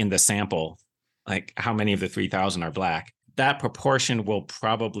proportion in the sample, like how many of the 3,000 are black, that proportion will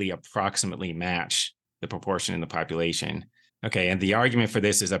probably approximately match the proportion in the population. Okay, and the argument for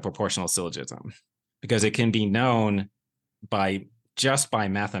this is a proportional syllogism, because it can be known by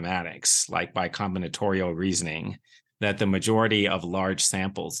mathematics, like by combinatorial reasoning, that the majority of large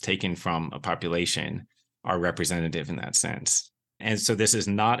samples taken from a population are representative in that sense. And so this is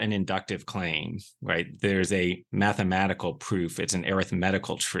not an inductive claim, right? There's a mathematical proof. It's an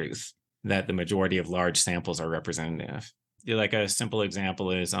arithmetical truth that the majority of large samples are representative. Like a simple example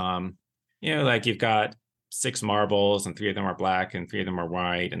is, you've got 6 marbles and 3 of them are black and 3 of them are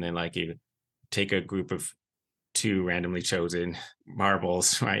white. And then you take a group of two randomly chosen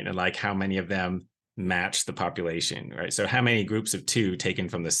marbles, right? And like how many of them match the population, right? So how many groups of two taken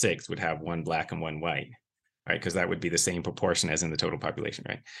from the six would have one black and one white, right? Because that would be the same proportion as in the total population,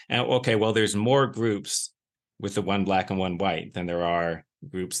 right? And okay, well, there's more groups with the one black and one white than there are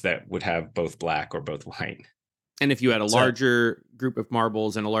groups that would have both black or both white. And if you had a So- larger group of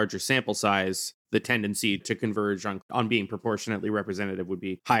marbles and a larger sample size, the tendency to converge on being proportionately representative would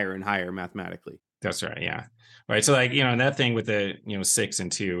be higher and higher mathematically. That's right. Yeah. Right. So like, and that thing with the, 6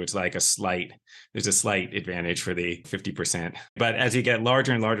 and 2, it's like there's a slight advantage for the 50%. But as you get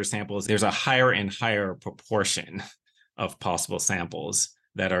larger and larger samples, there's a higher and higher proportion of possible samples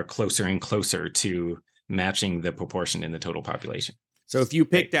that are closer and closer to matching the proportion in the total population. So if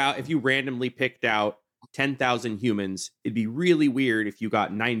you randomly picked out 10,000 humans, it'd be really weird if you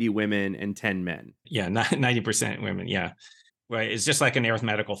got 90 women and 10 men. Yeah. 90% women. Yeah. Right. It's just like an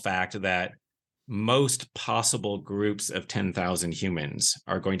arithmetical fact that most possible groups of 10,000 humans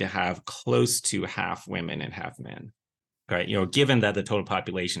are going to have close to half women and half men, right? Given that the total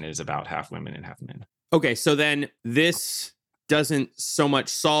population is about half women and half men. Okay, so then this doesn't so much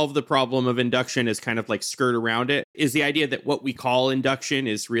solve the problem of induction as kind of like skirt around it. Is the idea that what we call induction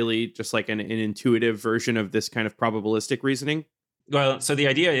is really just like an intuitive version of this kind of probabilistic reasoning? Well, so the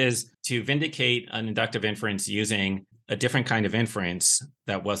idea is to vindicate an inductive inference using a different kind of inference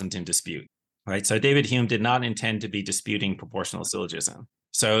that wasn't in dispute. Right. So David Hume did not intend to be disputing proportional syllogism.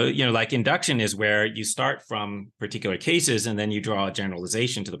 So, like induction is where you start from particular cases and then you draw a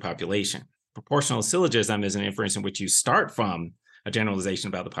generalization to the population. Proportional syllogism is an inference in which you start from a generalization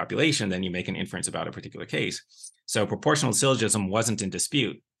about the population, then you make an inference about a particular case. So proportional syllogism wasn't in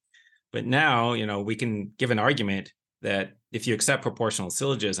dispute. But now, we can give an argument that if you accept proportional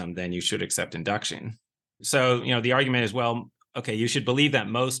syllogism, then you should accept induction. So, the argument is, well, okay, you should believe that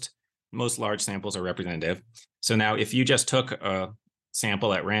most large samples are representative. So now if you just took a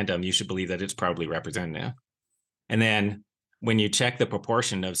sample at random, you should believe that it's probably representative. And then when you check the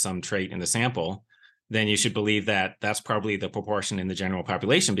proportion of some trait in the sample, then you should believe that that's probably the proportion in the general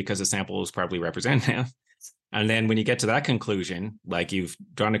population because the sample is probably representative. And then when you get to that conclusion, like you've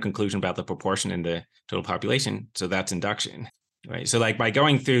drawn a conclusion about the proportion in the total population, so that's induction, right? So like by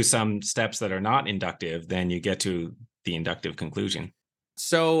going through some steps that are not inductive, then you get to the inductive conclusion.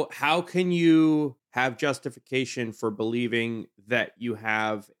 So how can you have justification for believing that you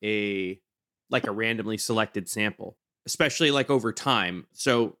have a randomly selected sample, especially like over time?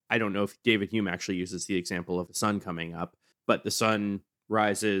 So I don't know if David Hume actually uses the example of the sun coming up, but the sun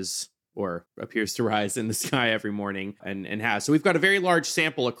rises or appears to rise in the sky every morning and has. So we've got a very large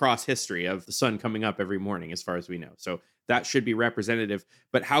sample across history of the sun coming up every morning, as far as we know. So that should be representative.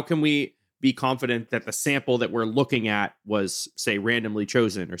 But how can we be confident that the sample that we're looking at was, say, randomly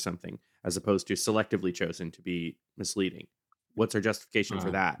chosen or something, as opposed to selectively chosen to be misleading? What's our justification for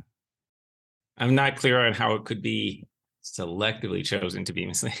that? I'm not clear on how it could be selectively chosen to be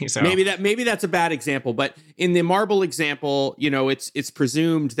misleading. So maybe that's a bad example, but in the marble example, it's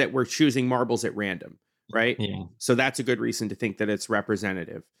presumed that we're choosing marbles at random, right? Yeah. So that's a good reason to think that it's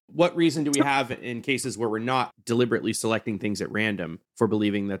representative. What reason do we have in cases where we're not deliberately selecting things at random for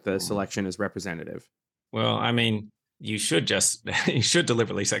believing that the selection is representative? Well, I mean, you should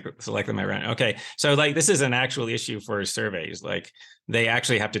deliberately select them at random. Okay. So like this is an actual issue for surveys. Like they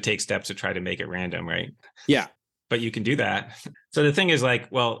actually have to take steps to try to make it random, right? Yeah. But you can do that. So the thing is like,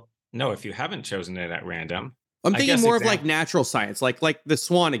 well, no, if you haven't chosen it at random. I'm thinking more of like natural science, like the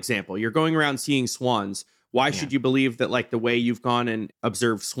swan example. You're going around seeing swans. Why should you believe that like the way you've gone and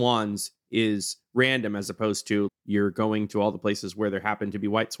observed swans is random as opposed to you're going to all the places where there happen to be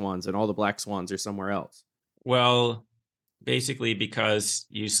white swans and all the black swans are somewhere else? Well, basically because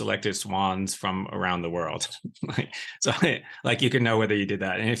you selected swans from around the world. So like you can know whether you did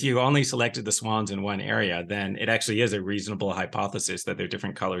that. And if you only selected the swans in one area, then it actually is a reasonable hypothesis that they're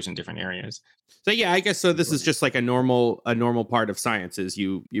different colors in different areas. So yeah, I guess so. This is just like a normal part of science is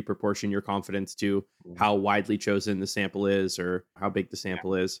you proportion your confidence to how widely chosen the sample is or how big the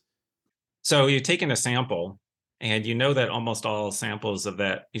sample is. So you've taken a sample and you know that almost all samples of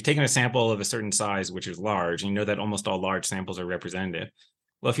that, you've taken a sample of a certain size, which is large, and you know that almost all large samples are representative.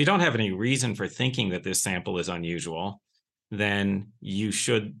 Well, if you don't have any reason for thinking that this sample is unusual, then you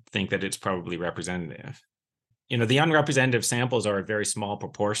should think that it's probably representative. The unrepresentative samples are a very small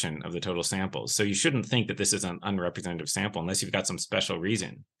proportion of the total samples. So you shouldn't think that this is an unrepresentative sample unless you've got some special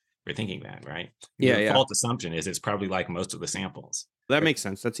reason for thinking that, right? The default assumption is it's probably like most of the samples. That makes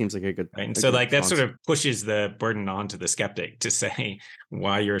sense. That seems like a good. Right? And so like that sort of pushes the burden onto the skeptic to say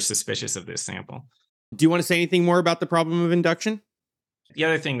why you're suspicious of this sample. Do you want to say anything more about the problem of induction? The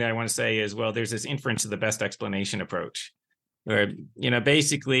other thing that I want to say is, well, there's this inference of the best explanation approach, where,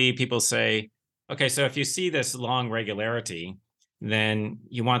 basically people say, okay, so if you see this long regularity, then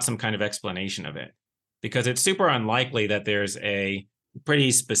you want some kind of explanation of it, because it's super unlikely that there's a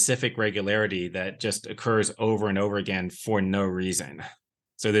pretty specific regularity that just occurs over and over again for no reason.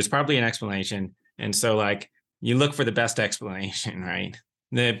 So there's probably an explanation. And so, like, you look for the best explanation, right?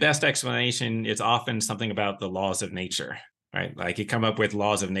 The best explanation is often something about the laws of nature, right? Like, you come up with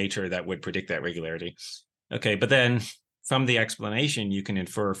laws of nature that would predict that regularity. Okay, but then from the explanation, you can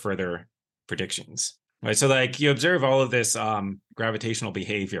infer further predictions, right? So, like, you observe all of this gravitational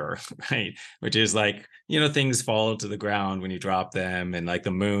behavior, right? Which is like, things fall to the ground when you drop them, and like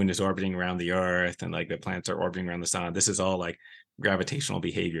the moon is orbiting around the earth, and like the planets are orbiting around the sun. This is all like gravitational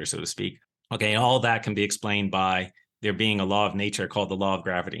behavior, so to speak. Okay, all that can be explained by there being a law of nature called the law of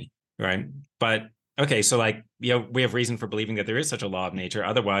gravity, right? But okay, so like, we have reason for believing that there is such a law of nature.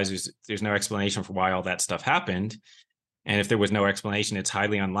 Otherwise, there's no explanation for why all that stuff happened. And if there was no explanation, it's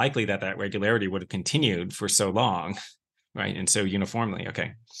highly unlikely that that regularity would have continued for so long, right? And so uniformly,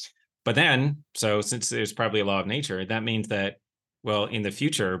 okay. But then, so since there's probably a law of nature, that means that, well, in the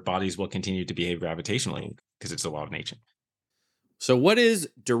future, bodies will continue to behave gravitationally because it's a law of nature. So what is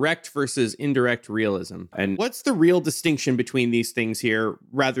direct versus indirect realism? And what's the real distinction between these things here,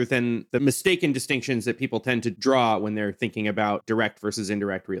 rather than the mistaken distinctions that people tend to draw when they're thinking about direct versus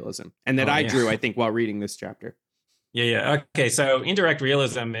indirect realism? And that I drew, I think, while reading this chapter. Yeah. Okay. So indirect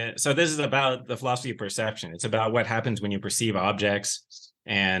realism. So this is about the philosophy of perception. It's about what happens when you perceive objects,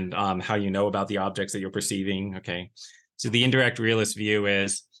 and how you know about the objects that you're perceiving. Okay. So the indirect realist view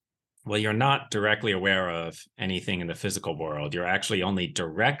is, well, you're not directly aware of anything in the physical world. You're actually only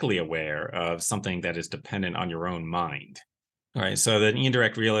directly aware of something that is dependent on your own mind. All right. So the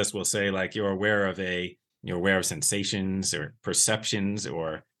indirect realist will say, like, you're aware of sensations or perceptions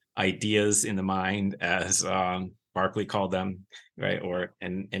or ideas in the mind, as Berkeley called them, right?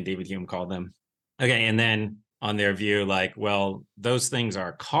 And David Hume called them. Okay. And then on their view, like, well, those things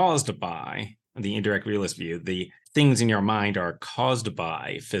are caused by, the indirect realist view, the things in your mind are caused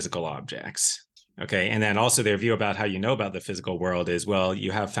by physical objects. Okay. And then also their view about how you know about the physical world is, well,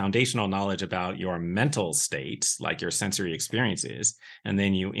 you have foundational knowledge about your mental states, like your sensory experiences, and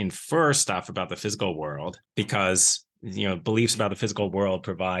then you infer stuff about the physical world because, beliefs about the physical world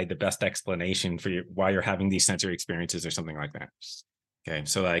provide the best explanation for why you're having these sensory experiences or something like that. Okay.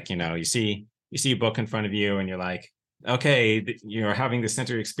 So, like, you see a book in front of you and you're like, okay, you're having this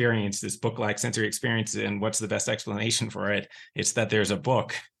sensory experience, this book-like sensory experience, and what's the best explanation for it? It's that there's a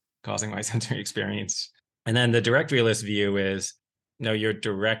book causing my sensory experience. And then the direct realist view is, no, you're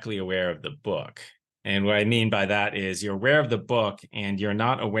directly aware of the book. And what I mean by that is you're aware of the book and you're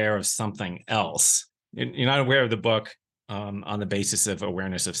not aware of something else. You're not aware of the book on the basis of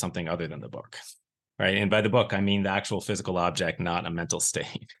awareness of something other than the book, right? And by the book, I mean the actual physical object, not a mental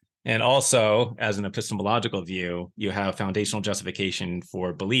state. And also, as an epistemological view, you have foundational justification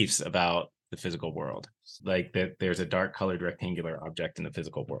for beliefs about the physical world, like that there's a dark colored rectangular object in the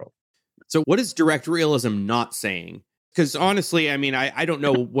physical world. So what is direct realism not saying? Because honestly, I mean, I don't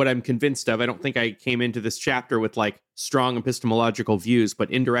know what I'm convinced of. I don't think I came into this chapter with like strong epistemological views,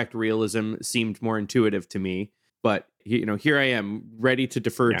 but indirect realism seemed more intuitive to me. But, here I am ready to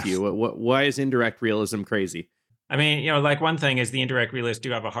defer to you. Why is indirect realism crazy? I mean, like, one thing is the indirect realists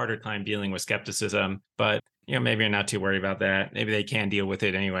do have a harder time dealing with skepticism, but, maybe you're not too worried about that. Maybe they can deal with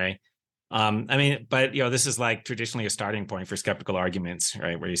it anyway. I mean, but, this is like traditionally a starting point for skeptical arguments,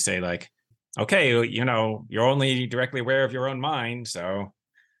 right? Where you say, like, okay, you're only directly aware of your own mind. So,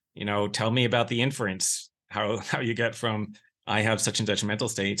 tell me about the inference, how you get from I have such and such mental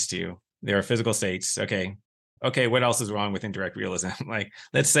states to there are physical states. Okay, what else is wrong with indirect realism? Like,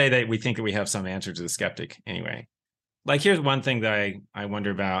 let's say that we think that we have some answer to the skeptic anyway. Like, here's one thing that I wonder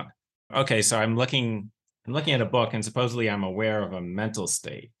about. Okay, so I'm looking at a book, and supposedly I'm aware of a mental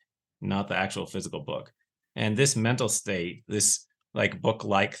state, not the actual physical book. And this mental state, this like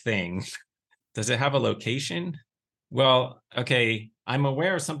book-like thing, does it have a location? Well, okay, I'm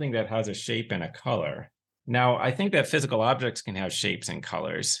aware of something that has a shape and a color. Now, I think that physical objects can have shapes and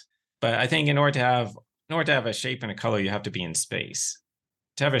colors, but I think in order to have a shape and a color, you have to be in space.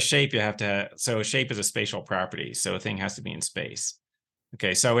 To have a shape, so a shape is a spatial property, so a thing has to be in space.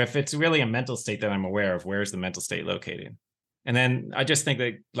 Okay, so if it's really a mental state that I'm aware of, where's the mental state located? And then I just think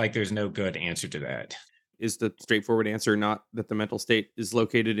that, like, there's no good answer to that. Is the straightforward answer not that the mental state is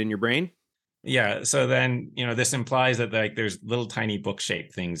located in your brain? Yeah, so then, this implies that, like, there's little tiny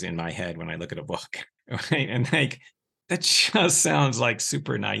book-shaped things in my head when I look at a book, right? And, like, That just sounds like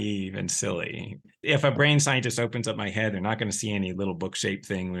super naive and silly. If a brain scientist opens up my head, they're not going to see any little book-shaped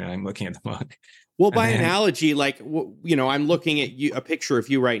thing when I'm looking at the book. Well, And by then, analogy, like I'm looking at you, a picture of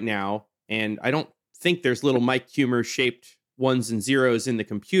you right now, and I don't think there's little Mike Huemer shaped ones and zeros in the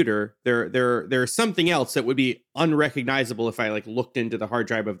computer. There's something else that would be unrecognizable if I like looked into the hard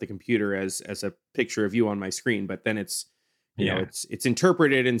drive of the computer as a picture of you on my screen. But then it's yeah. it's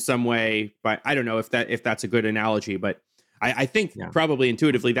interpreted in some way. But I don't know if that's a good analogy, but I think Yeah. probably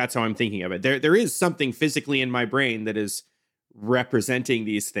intuitively that's how I'm thinking of it. There is something physically in my brain that is representing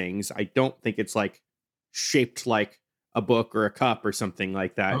these things. I don't think it's like shaped like a book or a cup or something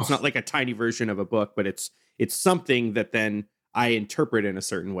like that. It's Oh, not like a tiny version of a book, but it's something that then I interpret in a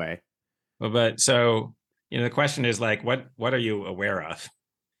certain way. well, but so, the question is like, what are you aware of?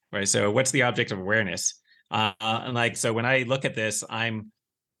 Right. So what's the object of awareness? And like, so when I look at this, I'm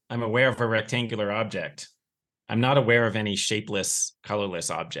aware of a rectangular object. I'm not aware of any shapeless, colorless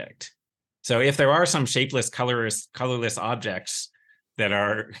object. So if there are some shapeless, colorless objects that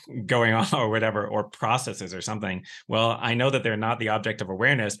are going on or whatever, or processes or something, well, I know that they're not the object of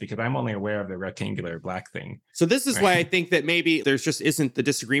awareness because I'm only aware of the rectangular black thing. So this is why I Right. think that maybe there's just isn't the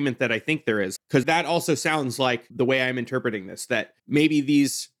disagreement that I think there is, because that also sounds like the way I'm interpreting this, that maybe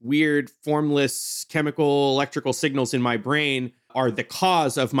these weird formless chemical electrical signals in my brain are the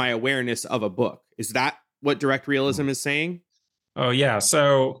cause of my awareness of a book. Is that what direct realism is saying? Oh, yeah.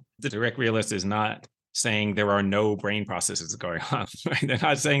 So the direct realist is not saying there are no brain processes going on. Right? They're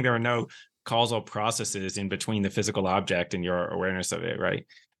not saying there are no causal processes in between the physical object and your awareness of it, right?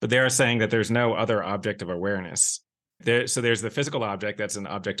 But they are saying that there's no other object of awareness. So there's the physical object that's an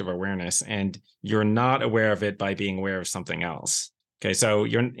object of awareness, and you're not aware of it by being aware of something else. Okay, so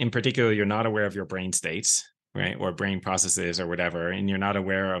you're not aware of your brain states, right, or brain processes or whatever, and you're not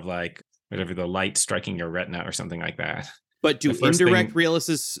aware of like whatever the light striking your retina or something like that. But The do first indirect thing,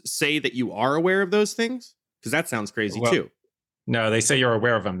 realists say that you are aware of those things? Because that sounds crazy well, too. no, they say you're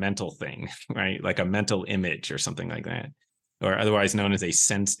aware of a mental thing, right? Like a mental image or something like that, or otherwise known as a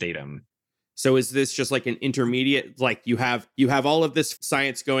sense datum. So is this just like an intermediate, like you have all of this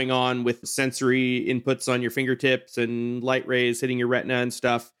science going on with sensory inputs on your fingertips and light rays hitting your retina and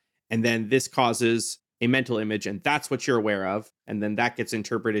stuff, and then this causes a mental image, and that's what you're aware of, and then that gets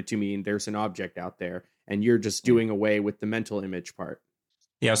interpreted to mean there's an object out there, and you're just Yeah. doing away with the mental image part.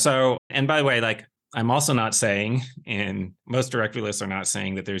 Yeah. So, and by the way, like I'm also not saying, and most direct realists are not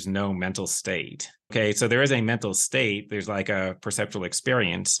saying that there's no mental state. Okay. So there is a mental state. There's like a perceptual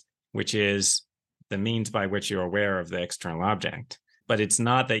experience, which is the means by which you're aware of the external object. But it's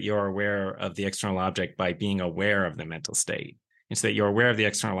not that you're aware of the external object by being aware of the mental state. It's that you're aware of the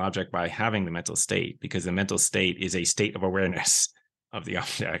external object by having the mental state, because the mental state is a state of awareness of the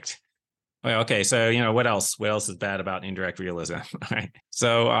object. Well, okay, so what else? What else is bad about indirect realism? All right.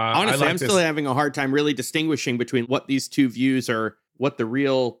 So I Honestly, like I'm still this. having a hard time really distinguishing between what these two views are, what the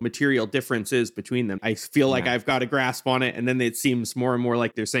real material difference is between them. I feel like Yeah. I've got a grasp on it, and then it seems more and more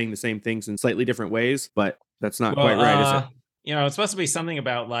like they're saying the same things in slightly different ways, but that's not Well, quite right, is it? it's supposed to be something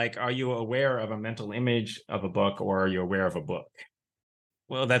about like, are you aware of a mental image of a book, or are you aware of a book?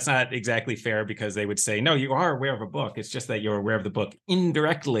 Well, that's not exactly fair, because they would say, no, you are aware of a book. It's just that you're aware of the book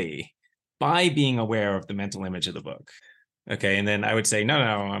indirectly by being aware of the mental image of the book. Okay. And then I would say, no,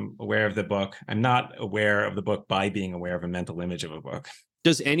 I'm aware of the book. I'm not aware of the book by being aware of a mental image of a book.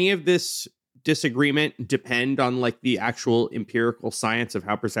 Does any of this disagreement depend on like the actual empirical science of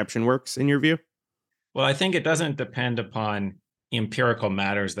how perception works in your view? Well, I think it doesn't depend upon empirical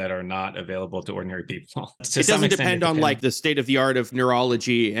matters that are not available to ordinary people. To It some doesn't extent, it depend on depends. like the state of the art of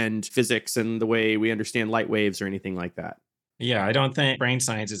neurology and physics and the way we understand light waves or anything like that. Yeah, I don't think brain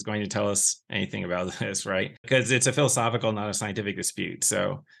science is going to tell us anything about this, right? Because it's a philosophical, not a scientific dispute.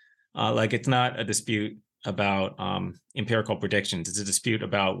 So, like, it's not a dispute about empirical predictions. It's a dispute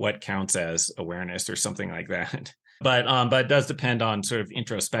about what counts as awareness or something like that. But it does depend on sort of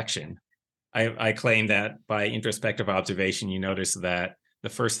introspection. I claim that by introspective observation, you notice that the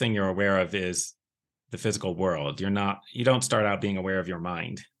first thing you're aware of is the physical world. You don't start out being aware of your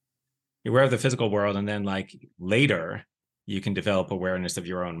mind. You're aware of the physical world, and then like later, you can develop awareness of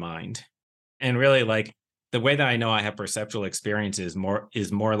your own mind. And really, like the way that I know I have perceptual experiences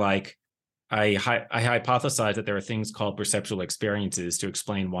is more like I hypothesize that there are things called perceptual experiences to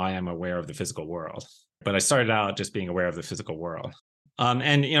explain why I'm aware of the physical world. But I started out just being aware of the physical world.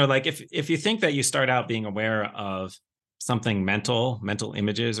 And like if you think that you start out being aware of something mental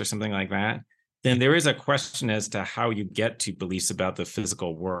images or something like that, then there is a question as to how you get to beliefs about the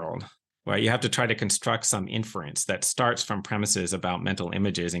physical world. right? You have to try to construct some inference that starts from premises about mental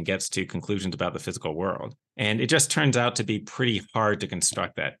images and gets to conclusions about the physical world. And it just turns out to be pretty hard to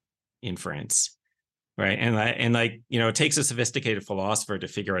construct that inference, right? And like, it takes a sophisticated philosopher to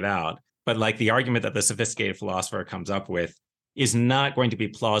figure it out. But like the argument that the sophisticated philosopher comes up with is not going to be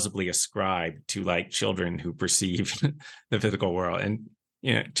plausibly ascribed to like children who perceive the physical world. And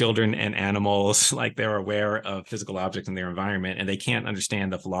children and animals, like they're aware of physical objects in their environment, and they can't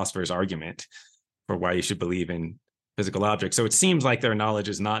understand the philosopher's argument for why you should believe in physical objects. So it seems like their knowledge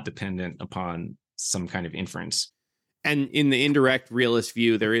is not dependent upon some kind of inference. And in the indirect realist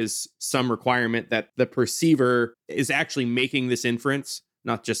view, there is some requirement that the perceiver is actually making this inference,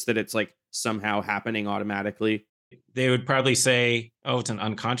 not just that it's like somehow happening automatically. They would probably say, oh, it's an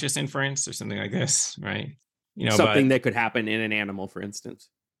unconscious inference or something like this, right? Something that could happen in an animal, for instance.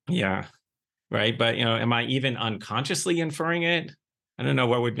 Yeah, right. But, am I even unconsciously inferring it? I don't know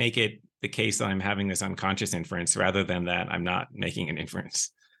what would make it the case that I'm having this unconscious inference rather than that I'm not making an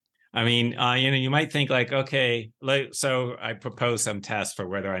inference. I mean, you might think like, okay, so I propose some test for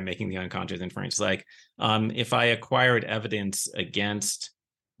whether I'm making the unconscious inference. Like, if I acquired evidence against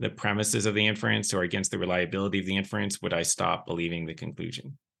the premises of the inference or against the reliability of the inference, would I stop believing the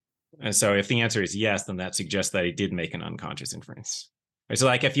conclusion? And so if the answer is yes, then that suggests that I did make an unconscious inference. So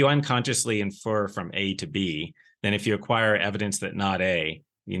like if you unconsciously infer from A to B, then if you acquire evidence that not A,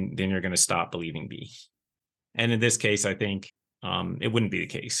 then you're going to stop believing B. And in this case, I think it wouldn't be the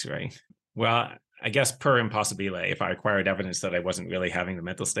case, right? Well, I guess per impossibile, if I acquired evidence that I wasn't really having the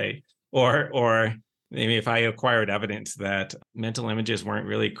mental state, or maybe if I acquired evidence that mental images weren't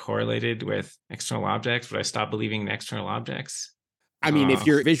really correlated with external objects, would I stop believing in external objects? I mean, if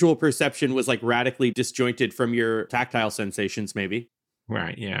your visual perception was like radically disjointed from your tactile sensations, maybe.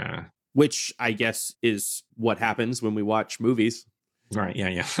 Right, yeah. Which I guess is what happens when we watch movies. Right,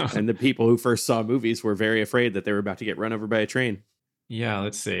 yeah. And the people who first saw movies were very afraid that they were about to get run over by a train. Yeah,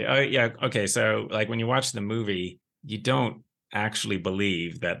 let's see. Oh, yeah, okay. So like when you watch the movie, you don't actually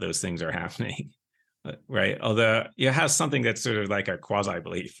believe that those things are happening. Right. Although you have something that's sort of like a quasi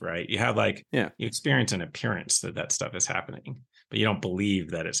belief, right? You have like, you experience an appearance that stuff is happening, but you don't believe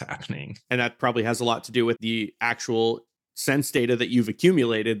that it's happening. And that probably has a lot to do with the actual sense data that you've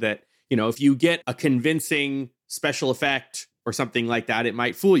accumulated that, if you get a convincing special effect or something like that, it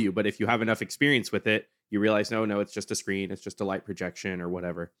might fool you. But if you have enough experience with it, you realize, no, it's just a screen. It's just a light projection or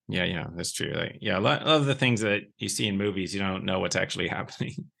whatever. Yeah, that's true. Like, a lot of the things that you see in movies, you don't know what's actually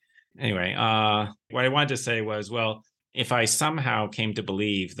happening. Anyway, what I wanted to say was, well, if I somehow came to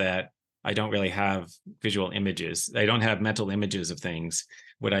believe that I don't really have visual images, I don't have mental images of things,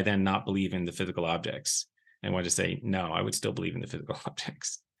 would I then not believe in the physical objects? I wanted to say, no, I would still believe in the physical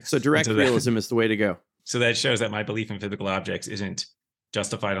objects. So direct realism is the way to go. So that shows that my belief in physical objects isn't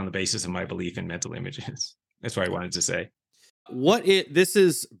justified on the basis of my belief in mental images. That's what I wanted to say. This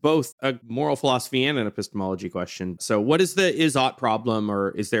is both a moral philosophy and an epistemology question. So what is the is-ought problem,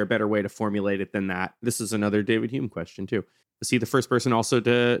 or is there a better way to formulate it than that? This is another David Hume question too. Is he the first person also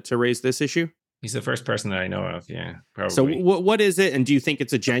to raise this issue? He's the first person that I know of, yeah, probably. So what is it, and do you think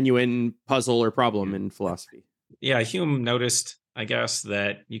it's a genuine puzzle or problem in philosophy? Yeah, Hume noticed, I guess,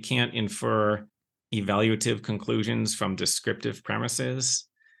 that you can't infer evaluative conclusions from descriptive premises.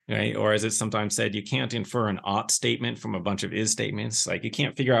 Right? Or as it's sometimes said, you can't infer an ought statement from a bunch of is statements. Like you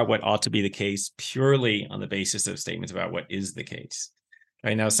can't figure out what ought to be the case purely on the basis of statements about what is the case.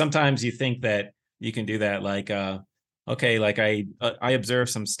 Right now, sometimes you think that you can do that. Like, like I observe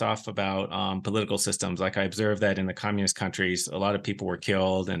some stuff about political systems. Like I observed that in the communist countries, a lot of people were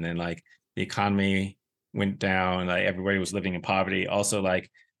killed, and then like the economy went down. Like everybody was living in poverty. Also, like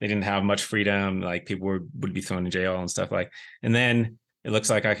they didn't have much freedom. Like people would be thrown in jail and stuff like. And then it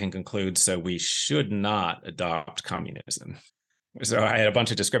looks like I can conclude, so we should not adopt communism. So I had a bunch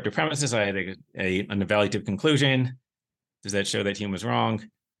of descriptive premises. I had an evaluative conclusion. Does that show that Hume was wrong?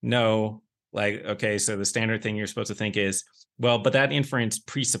 No. Like, okay, so the standard thing you're supposed to think is, well, but that inference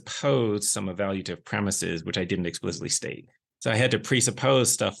presupposed some evaluative premises, which I didn't explicitly state. So I had to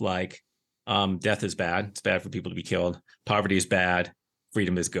presuppose stuff like death is bad. It's bad for people to be killed. Poverty is bad.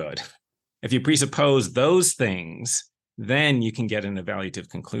 Freedom is good. If you presuppose those things, then you can get an evaluative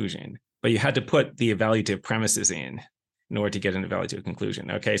conclusion. But you had to put the evaluative premises in order to get an evaluative conclusion.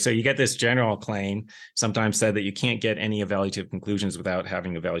 Okay, so you get this general claim, sometimes said that you can't get any evaluative conclusions without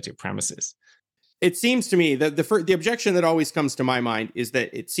having evaluative premises. It seems to me that the objection that always comes to my mind is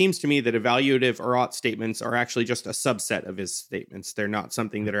that it seems to me that evaluative or ought statements are actually just a subset of his statements. They're not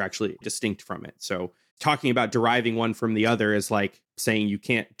something that are actually distinct from it. So talking about deriving one from the other is like saying you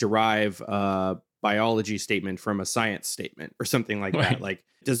can't derive biology statement from a science statement or something like that. Right. Like,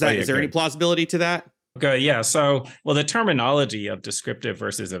 is Right, there any okay. plausibility to that? Okay, yeah. So, well, the terminology of descriptive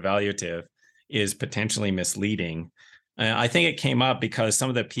versus evaluative is potentially misleading. I think it came up because some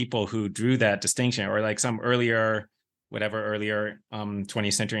of the people who drew that distinction, or like some earlier,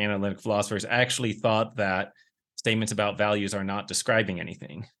 20th century analytic philosophers, actually thought that statements about values are not describing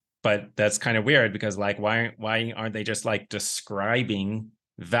anything. But that's kind of weird because, like, why aren't they just like describing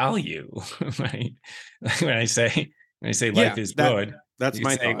value, right? Like when I say life Yeah, is good, that's you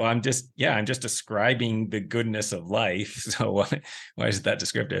my say, thought. well, I'm just describing the goodness of life. So why is that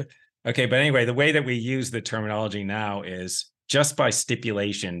descriptive? Okay, but anyway, the way that we use the terminology now is just by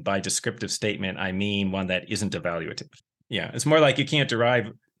stipulation, by descriptive statement, I mean one that isn't evaluative. Yeah, it's more like you can't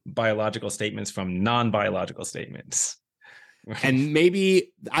derive biological statements from non-biological statements. Right? And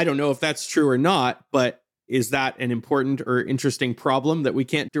maybe, I don't know if that's true or not, but is that an important or interesting problem that we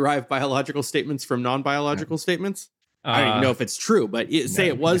can't derive biological statements from non-biological statements? I don't even know Uh, if it's true, but say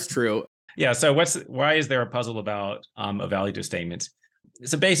no. it was true. Yeah. So why is there a puzzle about evaluative statements?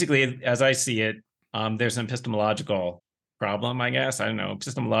 So basically, as I see it, there's an epistemological problem, I guess. I don't know,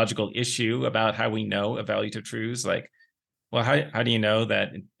 epistemological issue about how we know evaluative truths. Like, well, how do you know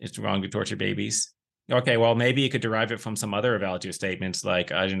that it's wrong to torture babies? Okay, well, maybe you could derive it from some other evaluative statements,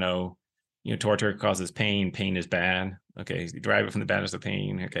 like, I don't know, torture causes pain, pain is bad. Okay, you derive it from the badness of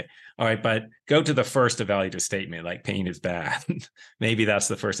pain. Okay, all right, but go to the first evaluative statement, like pain is bad. Maybe that's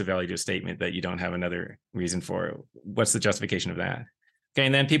the first evaluative statement that you don't have another reason for. What's the justification of that? Okay,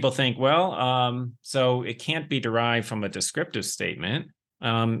 and then people think, well, so it can't be derived from a descriptive statement.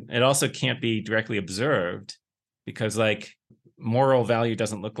 It also can't be directly observed because, like, moral value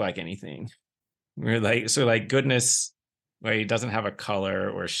doesn't look like anything. We're like, so like goodness, right, it doesn't have a color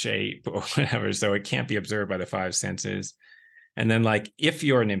or shape or whatever, so it can't be observed by the five senses. And then, like, if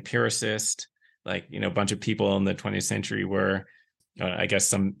you're an empiricist, like, a bunch of people in the 20th century were, I guess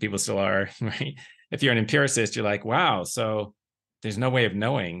some people still are, right? If you're an empiricist, you're like, wow, so there's no way of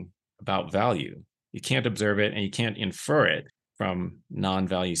knowing about value. You can't observe it and you can't infer it from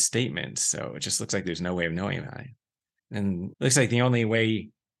non-value statements. So it just looks like there's no way of knowing about it. And it looks like the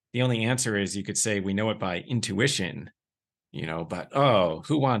only answer is you could say we know it by intuition, but oh,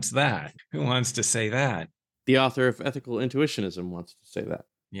 who wants that? Who wants to say that? The author of Ethical Intuitionism wants to say that.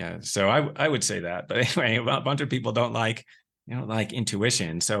 Yeah, so I would say that. But anyway, a bunch of people don't like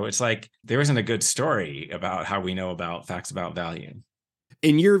intuition. So it's like there isn't a good story about how we know about facts about value.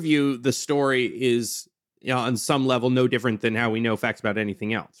 In your view, the story is, on some level, no different than how we know facts about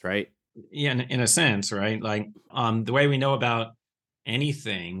anything else, right? Yeah, in a sense, right? Like, the way we know about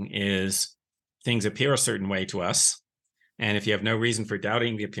anything is things appear a certain way to us. And if you have no reason for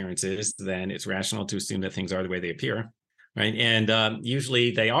doubting the appearances, then it's rational to assume that things are the way they appear, right? And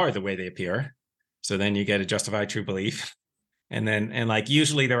usually they are the way they appear. So then you get a justified true belief. And like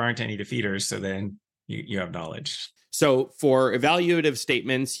usually there aren't any defeaters. So then you have knowledge. So for evaluative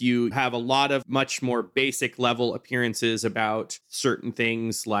statements, you have a lot of much more basic level appearances about certain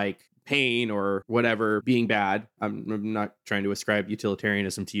things like pain or whatever being bad. I'm not trying to ascribe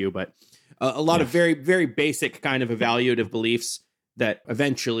utilitarianism to you, but a lot Yeah. of very, very basic kind of evaluative beliefs that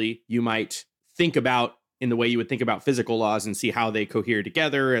eventually you might think about in the way you would think about physical laws and see how they cohere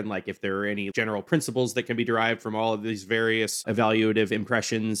together, and like if there are any general principles that can be derived from all of these various evaluative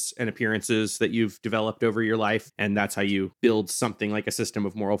impressions and appearances that you've developed over your life. And that's how you build something like a system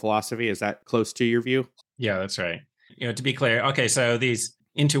of moral philosophy. Is that close to your view? Yeah, that's right. To be clear, okay, so these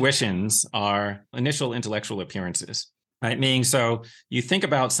intuitions are initial intellectual appearances, right? Meaning, so you think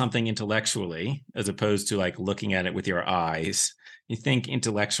about something intellectually as opposed to like looking at it with your eyes. You think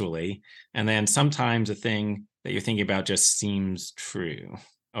intellectually, and then sometimes a thing that you're thinking about just seems true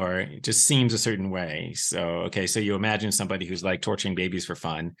or it just seems a certain way. So, okay, so you imagine somebody who's like torturing babies for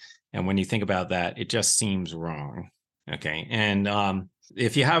fun. And when you think about that, it just seems wrong. Okay. And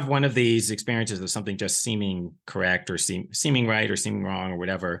if you have one of these experiences of something just seeming correct or seeming right or seeming wrong or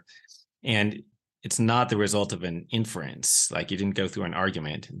whatever, and it's not the result of an inference, like you didn't go through an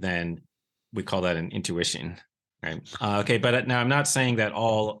argument, then we call that an intuition, right? Okay, but now I'm not saying that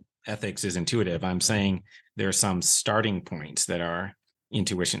all ethics is intuitive. I'm saying there are some starting points that are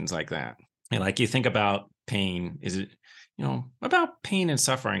intuitions like that. And like you think about pain, is it, about pain and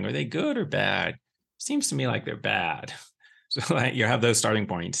suffering, are they good or bad? Seems to me like they're bad. So like you have those starting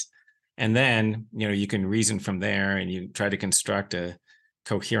points. And then, you can reason from there and you try to construct a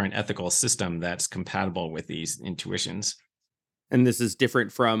coherent ethical system that's compatible with these intuitions. And this is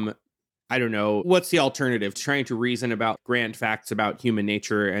different from I don't know, what's the alternative? Trying to reason about grand facts about human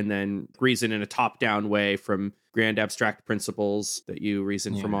nature and then reason in a top-down way from grand abstract principles that you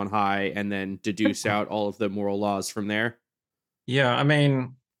reason from Yeah. on high and then deduce out all of the moral laws from there. Yeah, I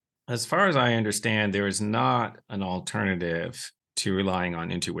mean, as far as I understand, there is not an alternative to relying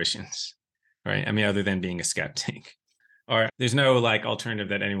on intuitions, right? I mean, other than being a skeptic, or there's no like alternative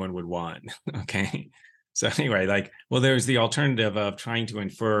that anyone would want. Okay. So anyway, like, well, there's the alternative of trying to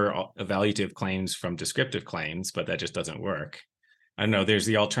infer evaluative claims from descriptive claims, but that just doesn't work. I don't know. There's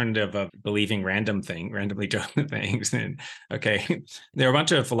the alternative of believing randomly chosen things. And okay, there are a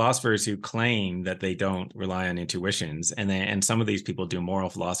bunch of philosophers who claim that they don't rely on intuitions, and some of these people do moral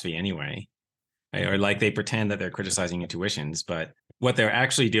philosophy anyway, right? Or like they pretend that they're criticizing intuitions, but what they're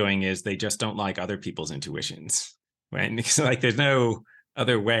actually doing is they just don't like other people's intuitions, right? Because like there's no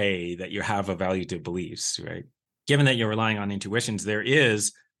other way that you have evaluative beliefs, right? Given that you're relying on intuitions, there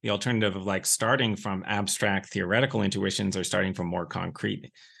is the alternative of like starting from abstract theoretical intuitions or starting from more concrete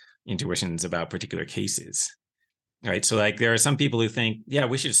intuitions about particular cases, right? So like there are some people who think, yeah,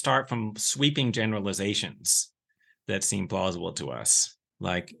 we should start from sweeping generalizations that seem plausible to us.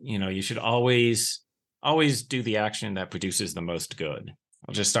 Like, you should always do the action that produces the most good.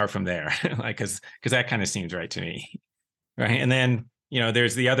 I'll just start from there, like because that kind of seems right to me, right? And then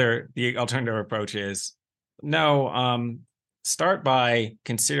there's the alternative approach is no, start by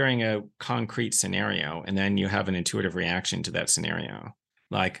considering a concrete scenario, and then you have an intuitive reaction to that scenario.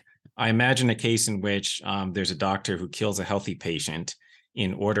 Like, I imagine a case in which there's a doctor who kills a healthy patient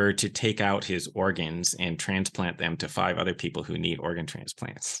in order to take out his organs and transplant them to 5 other people who need organ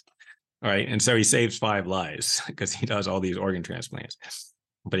transplants. All right. And so he saves 5 lives because he does all these organ transplants,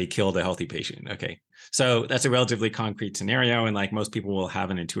 but he killed a healthy patient. Okay. So that's a relatively concrete scenario. And like most people will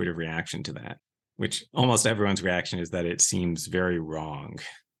have an intuitive reaction to that, which almost everyone's reaction is that it seems very wrong.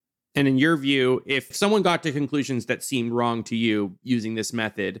 And in your view, if someone got to conclusions that seemed wrong to you using this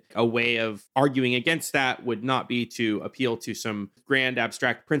method, a way of arguing against that would not be to appeal to some grand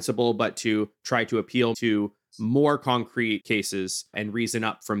abstract principle, but to try to appeal to more concrete cases and reason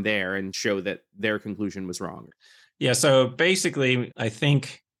up from there and show that their conclusion was wrong. Yeah. So basically, I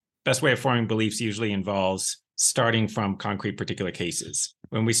think best way of forming beliefs usually involves starting from concrete particular cases.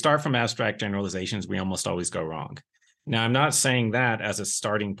 When we start from abstract generalizations, we almost always go wrong. Now, I'm not saying that as a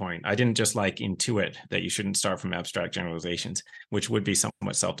starting point. I didn't just like intuit that you shouldn't start from abstract generalizations, which would be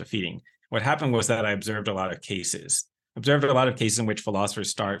somewhat self-defeating. What happened was that I observed a lot of cases in which philosophers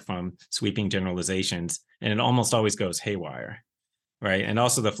start from sweeping generalizations, and it almost always goes haywire, right? And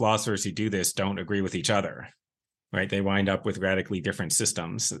also the philosophers who do this don't agree with each other, right? They wind up with radically different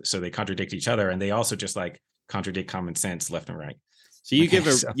systems. So they contradict each other, and they also just like contradict common sense left and right. So you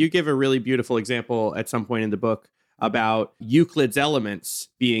give a really beautiful example at some point in the book about Euclid's Elements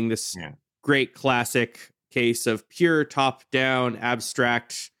being this great classic case of pure top-down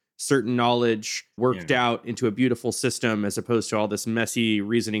abstract certain knowledge worked out into a beautiful system as opposed to all this messy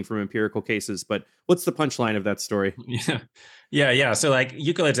reasoning from empirical cases. But what's the punchline of that story? Yeah. So like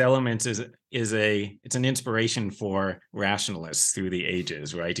Euclid's Elements it's an inspiration for rationalists through the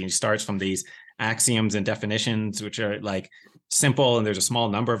ages, right? And he starts from these axioms and definitions, which are like simple, and there's a small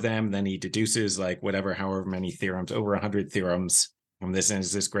number of them. Then he deduces like however many theorems, over 100 theorems from this, and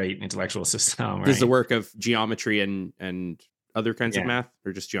is this great intellectual system. Right? This is the work of geometry and other kinds of math,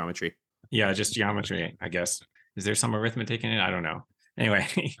 or just geometry? Yeah, just geometry, I guess. Is there some arithmetic in it? I don't know. Anyway,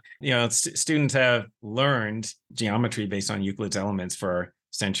 students have learned geometry based on Euclid's Elements for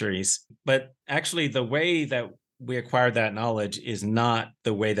centuries, but actually the way that we acquired that knowledge is not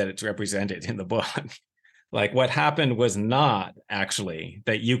the way that it's represented in the book. Like what happened was not actually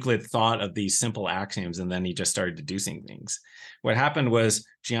that Euclid thought of these simple axioms and then he just started deducing things. What happened was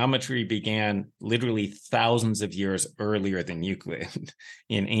geometry began literally thousands of years earlier than Euclid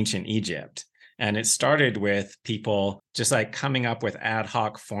in ancient Egypt. And it started with people just like coming up with ad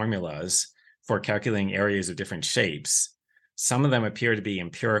hoc formulas for calculating areas of different shapes. Some of them appear to be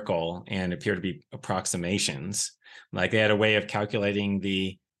empirical and appear to be approximations. Like they had a way of calculating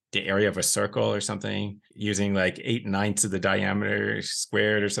the area of a circle or something using like 8/9 of the diameter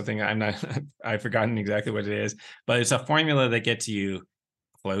squared or something. I've forgotten exactly what it is, but it's a formula that gets you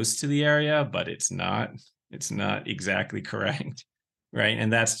close to the area, but it's not exactly correct. Right.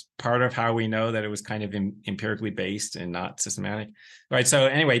 And that's part of how we know that it was kind of empirically based and not systematic. Right. So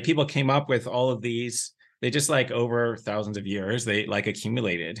anyway, people came up with all of these. They just like over thousands of years, they like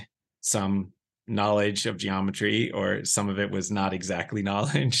accumulated some knowledge of geometry, or some of it was not exactly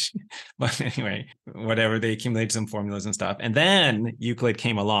knowledge. But anyway, whatever, they accumulated some formulas and stuff. And then Euclid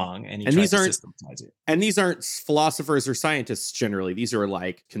came along and he tried to systematize it. And these aren't philosophers or scientists generally. These are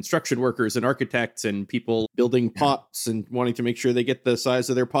like construction workers and architects and people building pots and wanting to make sure they get the size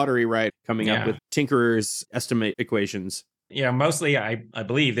of their pottery right, coming up with tinkerers' estimate equations. Yeah, mostly I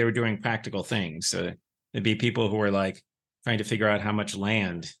believe they were doing practical things. So it'd be people who were like trying to figure out how much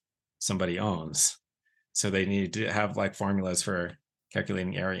land somebody owns. So they needed to have like formulas for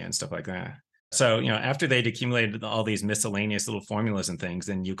calculating area and stuff like that. So, after they'd accumulated all these miscellaneous little formulas and things,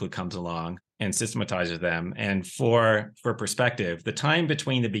 then Euclid comes along and systematizes them. And for perspective, the time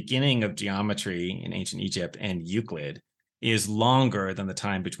between the beginning of geometry in ancient Egypt and Euclid is longer than the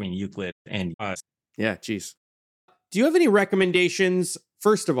time between Euclid and us. Yeah, geez. Do you have any recommendations?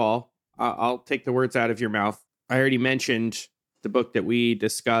 First of all, I'll take the words out of your mouth. I already mentioned the book that we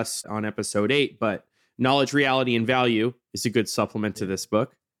discussed on episode 8, but Knowledge, Reality, and Value is a good supplement to this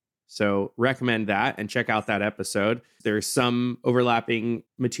book. So recommend that and check out that episode. There's some overlapping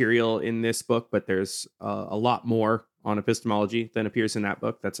material in this book, but there's a lot more on epistemology than appears in that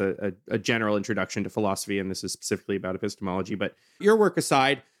book. That's a general introduction to philosophy, and this is specifically about epistemology. But your work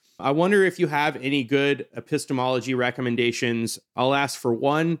aside, I wonder if you have any good epistemology recommendations. I'll ask for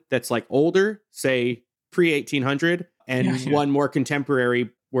one that's like older, say pre-1800, and one more contemporary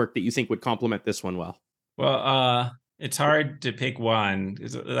work that you think would complement this one well. Well, it's hard to pick one,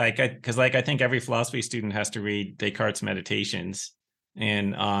 because I think every philosophy student has to read Descartes' Meditations,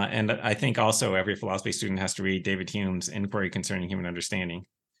 and I think also every philosophy student has to read David Hume's Inquiry Concerning Human Understanding,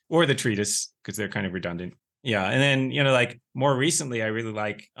 or the treatise, because they're kind of redundant. Yeah, and then like more recently, I really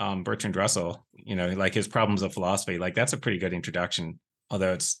like Bertrand Russell. Like his Problems of Philosophy. Like that's a pretty good introduction,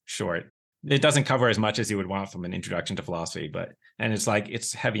 although it's short. It doesn't cover as much as you would want from an introduction to philosophy, and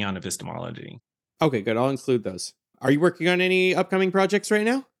it's heavy on epistemology. Okay, good. I'll include those. Are you working on any upcoming projects right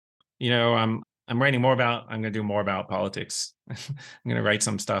now? I'm writing more about, I'm going to do more about politics. I'm going to write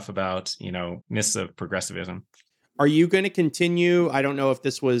some stuff about, myths of progressivism. Are you going to continue? I don't know if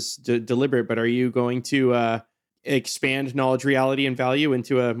this was deliberate, but are you going to expand Knowledge, Reality, and Value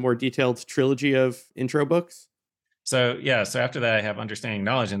into a more detailed trilogy of intro books? So after that, I have Understanding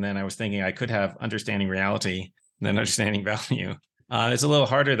Knowledge. And then I was thinking I could have Understanding Reality and then Understanding Value. It's a little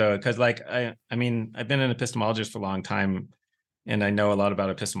harder though, because I've been an epistemologist for a long time, and I know a lot about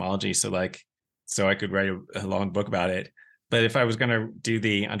epistemology. So I could write a long book about it. But if I was going to do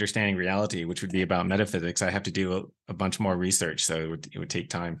the Understanding Reality, which would be about metaphysics, I have to do a bunch more research. So it would take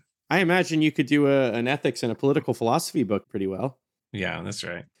time. I imagine you could do an ethics and a political philosophy book pretty well. Yeah, that's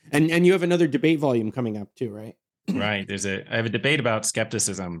right. And you have another debate volume coming up too, right? Right. I have a debate about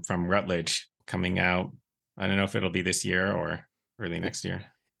skepticism from Rutledge coming out. I don't know if it'll be this year or early next year.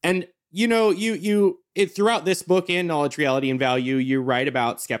 And throughout this book and Knowledge, Reality, and Value, you write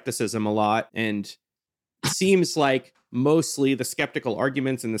about skepticism a lot, and it seems like mostly the skeptical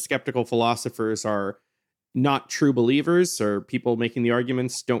arguments and the skeptical philosophers are not true believers, or people making the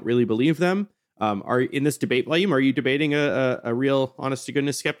arguments don't really believe them. Are in this debate volume, are you debating a real honest to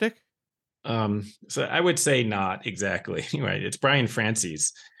goodness skeptic? So I would say not exactly. Right. It's Brian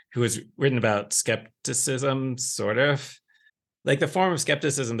Francis, who has written about skepticism, sort of. Like the form of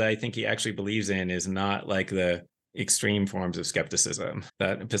skepticism that I think he actually believes in is not like the extreme forms of skepticism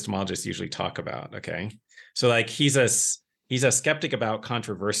that epistemologists usually talk about. Okay. So like he's a skeptic about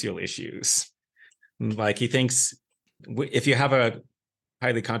controversial issues. Like he thinks if you have a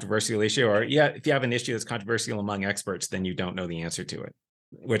highly controversial issue, or if you have an issue that's controversial among experts, then you don't know the answer to it,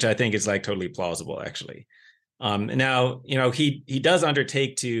 which I think is like totally plausible actually. Now, he does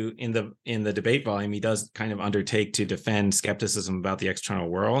undertake to, in the debate volume, he does kind of undertake to defend skepticism about the external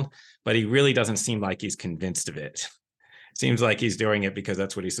world, but he really doesn't seem like he's convinced of it. Seems like he's doing it because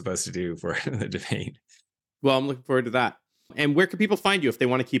that's what he's supposed to do for the debate. Well, I'm looking forward to that. And where can people find you if they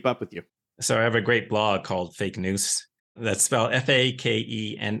want to keep up with you? So I have a great blog called Fake News. That's spelled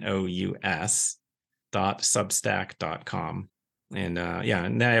FAKENOUS.substack.com. And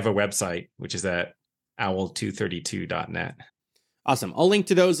and then I have a website, which is at owl232.net. Awesome. I'll link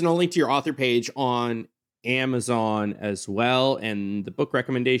to those, and I'll link to your author page on Amazon as well, and the book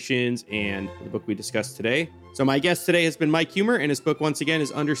recommendations and the book we discussed today. So my guest today has been Mike Huemer, and his book once again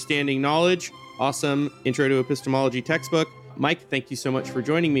is Understanding Knowledge. Awesome intro to epistemology textbook. Mike, thank you so much for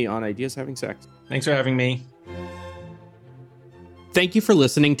joining me on Ideas Having Sex. Thanks for having me. Thank you for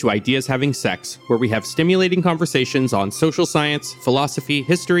listening to Ideas Having Sex, where we have stimulating conversations on social science, philosophy,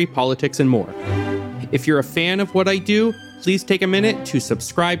 history, politics, and more. If you're a fan of what I do, please take a minute to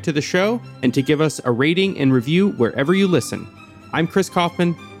subscribe to the show and to give us a rating and review wherever you listen. I'm Chris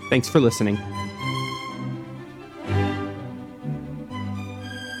Kaufman. Thanks for listening.